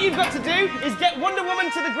 What you've got to do is get Wonder Woman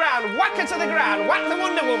to the ground, whack her to the ground, whack the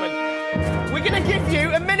Wonder Woman. We're going to give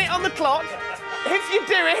you a minute on the clock. If you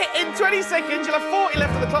do it in 20 seconds, you'll have 40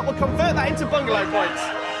 left on the clock. We'll convert that into Bungalow points.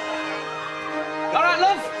 All right,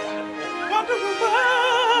 love? Wonder Woman!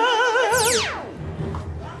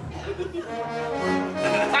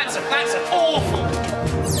 That's awful.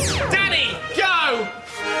 Danny, go!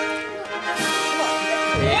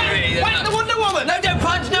 Whack the Wonder Woman! No, don't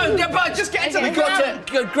punch, no, don't punch! Just get into the You've got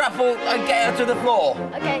to grapple and get her to the floor.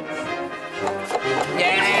 Okay.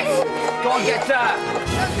 Yes! Go on, get her!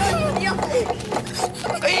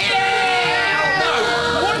 Yeah! No!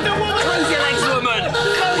 Wonder Woman! Close your legs, woman!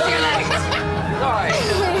 Close your legs! Sorry.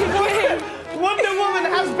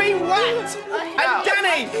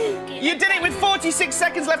 Right, with 46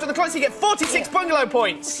 seconds left on the clock, so you get 46 bungalow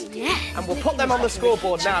points. Yeah. And we'll put them on the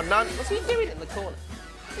scoreboard now. What's he doing in the corner?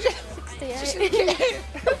 68.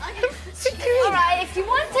 All right, if you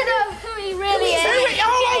want to know who he really is...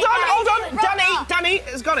 Hold on. Danny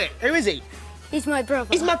has got it. Who is he? He's my brother.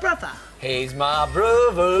 He's my brother. He's my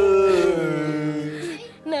brother.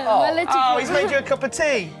 No, my little brother. Oh, he's made you a cup of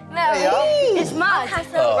tea. No, it's mine.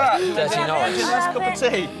 Dirty Norwich. Nice cup of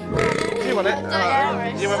tea. Do you want it?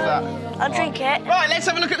 You want that? I'll drink it. Right, let's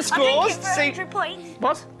have a look at the scores. See points.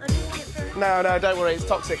 what? No, don't worry, it's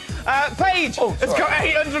toxic. Paige has got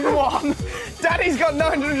 801. Danny's got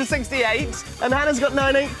 968, and Hannah's got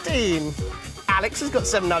 918. Alex has got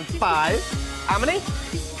 795. How many?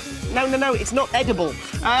 No, it's not edible.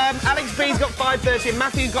 Alex B's got 530 and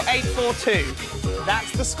Matthew's got 842.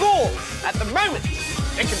 That's the score at the moment.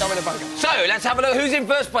 Nick and Domino Bunker. So, let's have a look. Who's in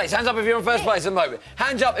first place? Hands up if you're in first place at the moment.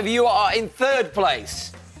 Hands up if you are in third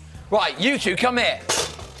place. Right, you two, come here.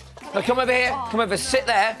 Now, come over here. Come over, sit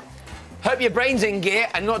there. Hope your brain's in gear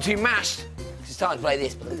and not too mashed. It's time to play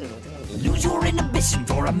this. Lose your inhibition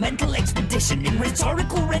for a mental expedition in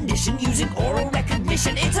rhetorical rendition using oral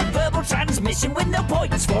recognition. It's a verbal transmission with no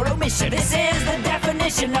points for omission. This is the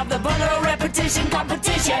definition of the bungalow repetition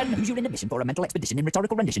competition. Lose your inhibition for a mental expedition in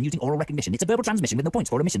rhetorical rendition using oral recognition. It's a verbal transmission with no points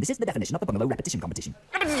for omission. This is the definition of the bungalow repetition competition.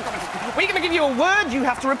 We're going to give you a word, you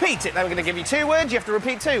have to repeat it. Then we're going to give you 2 words, you have to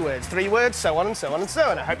repeat 2 words. 3 words, so on and so on and so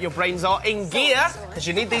on. I hope your brains are in gear, because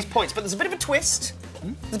you need these points. But there's a bit of a twist.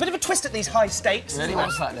 There's a bit of a twist at these high stakes. Really?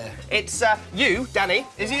 What's that there? It's you, Danny.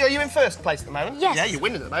 Are you in first place at the moment? Yes. Yeah, you're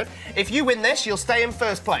winning at the moment. If you win this, you'll stay in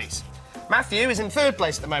first place. Matthew is in third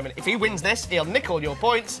place at the moment. If he wins this, he'll nick all your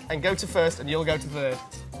points and go to first, and you'll go to third.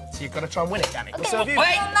 So you've got to try and win it, Danny. Okay. So have you.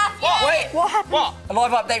 Wait! What happened? What? A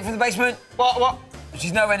live update from the basement. What?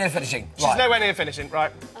 She's nowhere near finishing. She's nowhere near finishing.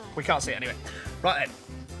 Right. We can't see it anyway. Right then.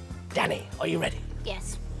 Danny, are you ready?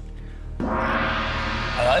 Yes.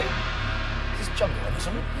 Hello? Is this jungle or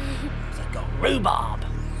something? They've got rhubarb.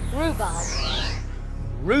 Rhubarb.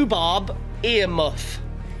 Rhubarb earmuff.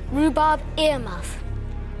 Rhubarb earmuff.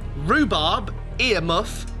 Rhubarb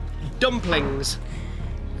earmuff dumplings.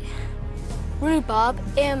 Rhubarb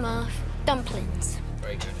earmuff dumplings.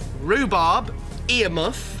 Very good. Rhubarb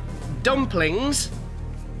earmuff dumplings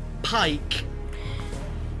pike.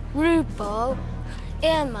 Rhubarb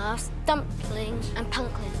earmuffs dumplings and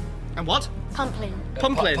pumpkin. And what? Pumpkin.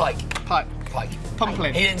 Pumplin. Pike.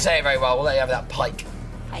 Pumplin. He didn't say it very well. We'll let you have that pike.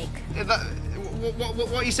 Pike.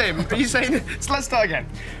 What are you saying? Are you saying? So let's start again.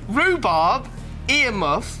 Rhubarb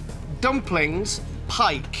earmuff dumplings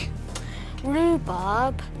pike.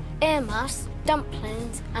 Rhubarb earmuffs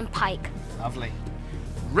dumplings and pike. Lovely.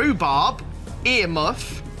 Rhubarb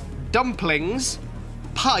earmuff dumplings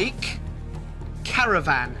pike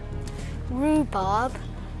caravan. Rhubarb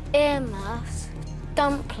earmuffs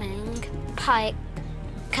dumpling pike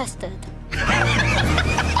custard.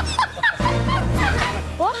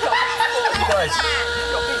 What?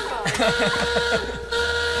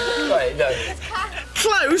 Wait, no.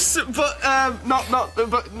 Close, but not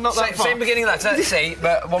that far. Same beginning letter, C,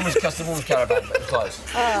 but one was custard, one was caravan, but close.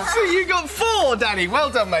 So you got 4, Danny. Well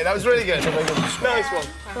done, mate. That was really good. Nice one.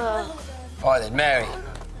 All right then, Mary.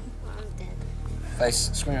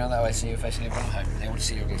 Face, swing around that way so you're facing everyone at home. They want to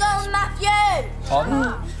see your Go on, Matthew! Pardon?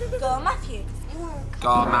 Go on, Matthew. Go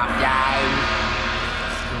on, Matthew.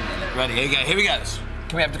 Ready, here we go.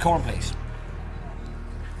 Can we have decorum, please?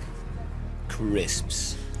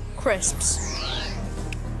 Crisps. Crisps.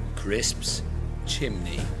 Crisps.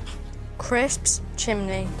 Chimney. Crisps.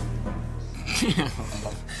 Chimney.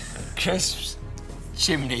 Crisps.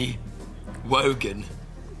 Chimney. Wogan.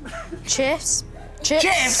 Chiffs. Chips.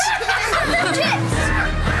 Chips!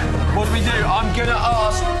 What do we do? I'm gonna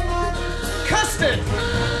ask... Custard!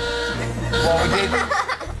 Well,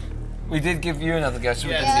 we did give you another go, so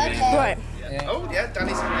we didn't give you Right. Yeah. Oh, yeah,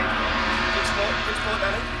 Danny's great. Good sport,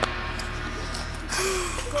 Danny.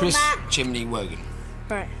 Chris Chimney Wogan.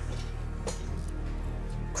 Right.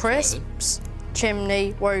 Crisps.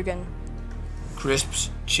 Chimney. Wogan.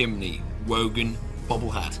 Crisps, Chimney, Wogan,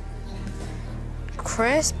 Bobble Hat.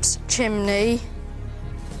 Crisps. Chimney.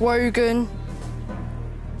 Wogan.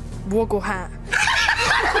 Woggle hat.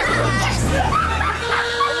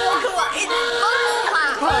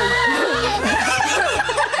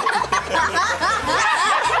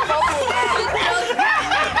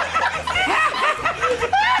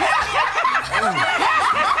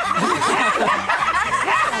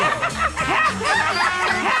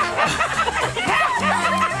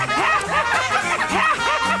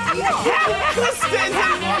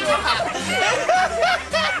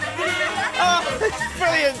 Oh,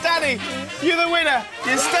 brilliant, Danny. You're the winner.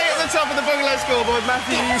 You stay at the top of the bungalow scoreboard,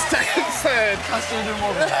 Matthew. You stay at third. Custard and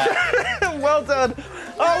more than that. Well done.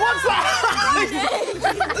 Oh, what's that?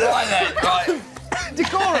 Right then, right.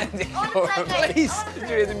 Decorum. Decorum. Please. Did you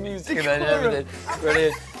hear the music and then everything?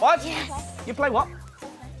 Brilliant. What? You play what?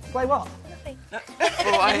 Play what?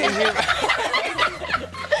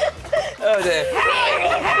 Oh dear.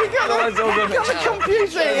 We got the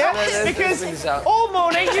computer here because all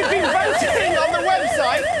morning you've been voting on the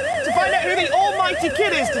website to find out who the almighty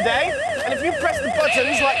kid is today. And if you press the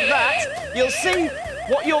buttons like that, you'll see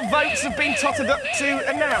what your votes have been totted up to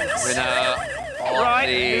announce. Winner. Right,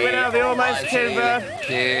 the winner of the almighty kid with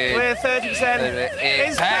 30%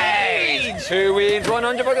 is Paige. Who wins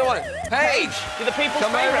 100 bucks? Paige. You're the people's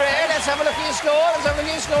Come over here. Let's have a look at your score. Let's have a look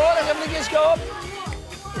at your score. Let's have a look at your score.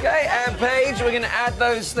 Okay, and Paige, we're going to add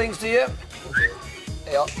those things to you. Here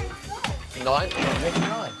you are. 9.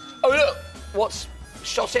 Oh, look. What's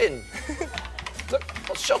shot in? Look,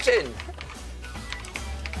 what's shot in?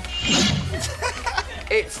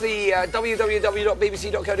 It's the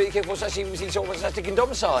www.bbc.co.uk/BBC/Dick and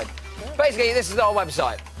Basically, this is our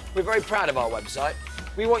website. We're very proud of our website.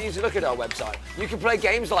 We want you to look at our website. You can play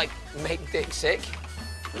games like Make Dick Sick.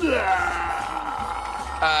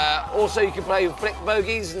 Also, you can play Flick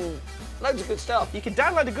Bogies and loads of good stuff. You can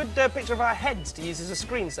download a good picture of our heads to use as a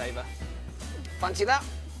screensaver. Fancy that?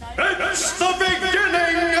 It's the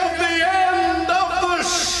beginning of the end of the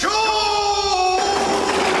show!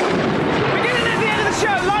 Beginning at the end of the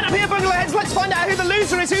show, line up here, bungalow heads. Let's find out who the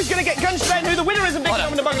loser is, who's going to get guns today, and who the winner is of Dick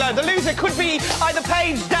and the Bungalow. The loser could be either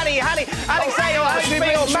Paige, Danny, Hanny, Alex A, or Alex B,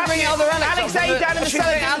 or Matthew. Alex A down in the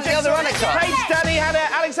cellar. Paige, Danny, Hannah,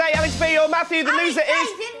 Alex A, Alex B, or Matthew. The loser is.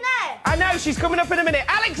 I know, she's coming up in a minute.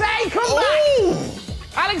 Alex A, come back!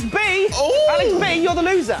 Alex B, Alex B, you're the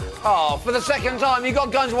loser. Oh, for the second time. You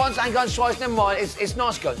got guns once and guns twice. Never mind. It's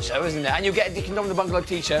nice guns show, isn't it? And you'll get a Dick and Dom the Bungalow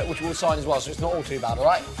T-shirt, which we'll sign as well, so it's not all too bad, all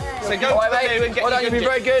right? So go to the loo and get well done, you've been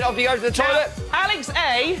very good. Off you go to the toilet. Alex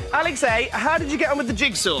A, how did you get on with the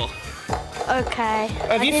jigsaw? Okay.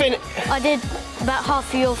 Have you finished? I did about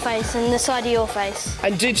half of your face and the side of your face.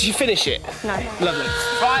 And did you finish it? No. Lovely.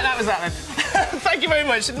 Right, that was that then. Thank you very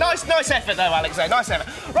much. Nice effort though, Alex. Nice effort.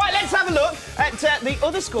 Right, let's have a look at the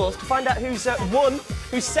other scores to find out who's won,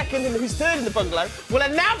 who's second and who's third in the bungalow. We'll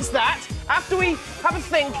announce that after we have a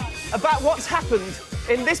think about what's happened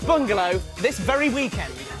in this bungalow this very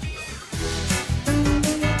weekend.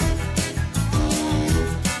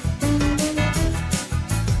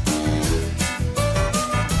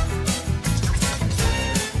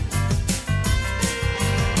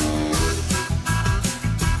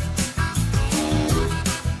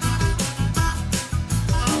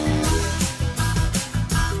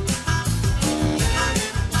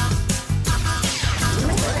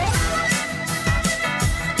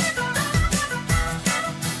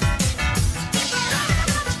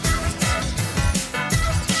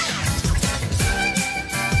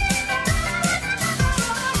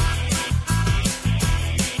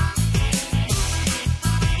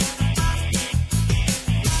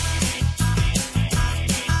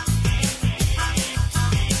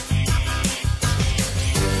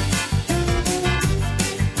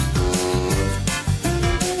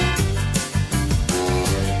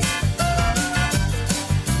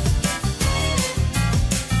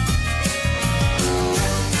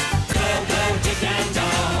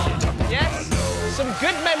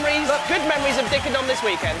 Good memories of Dick and Dom this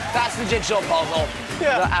weekend. That's the jigsaw puzzle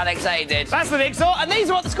that Alex A did. That's the jigsaw, and these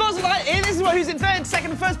are what the scores are like. This is who's in third,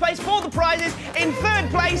 second, and first place for the prizes. In third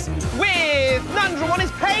place with 901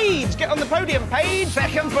 is Paige. Get on the podium, Paige.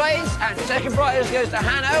 Second place, and second prize goes to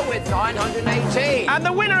Hannah with 918. And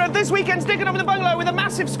the winner of this weekend's Dick and Dom in the Bungalow with a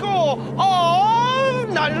massive score of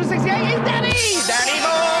 968 is Danny. Danny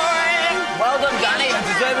boy. Well done, Danny, a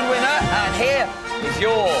deserving winner. And here is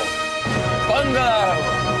your bungalow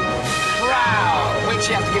crown, which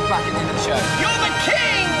you have to give back at the end of the show. You're the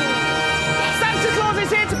king! Santa Claus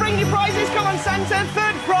is here to bring you prizes. Come on, Santa.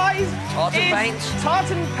 Third prize Tartan paint.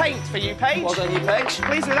 Tartan paint for you, Paige. Well done, you, Paige.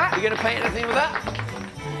 Pleased with that? You're going to paint anything with that?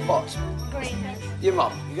 What? Your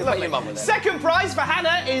mum. You're going to paint your mum with it. Second prize for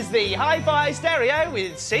Hannah is the hi-fi stereo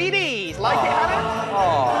with CDs. Like it, Hannah?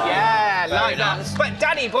 Oh. Yeah, very like nice. that. But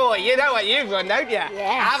Danny boy, you know what you've won, don't you?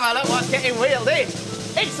 Yeah. Have a look what's getting wheeled in.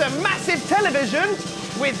 It's a massive television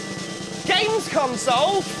with games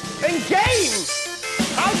console and games.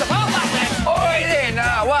 How's about that then? All right then.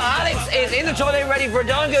 Well, Alex is in the toilet ready for a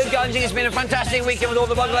darn good gunging. It's been a fantastic weekend with all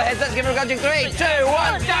the bungalow heads. Let's give her a gunging. 3, 2,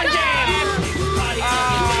 1, gunging!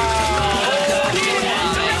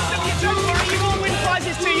 Don't worry, you all win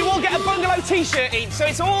prizes too. You all get a bungalow T-shirt each, so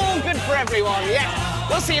it's all good for everyone, yeah.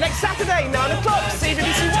 We'll see you next Saturday, 9 o'clock,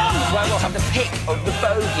 CBBC 1. Where we'll have the pick of the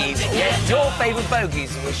bogies. Yeah, your favourite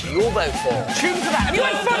bogies which you'll vote for. Tune for that. Have you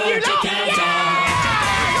had fun, you lot?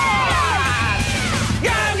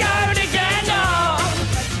 Go, go, Nintendo!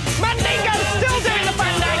 Mandingo's still doing the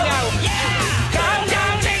fandango! Go, go,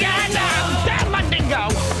 Nintendo! Damn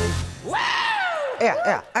Mandingo!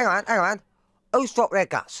 Here, hang on. Who's dropped their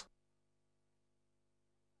guts?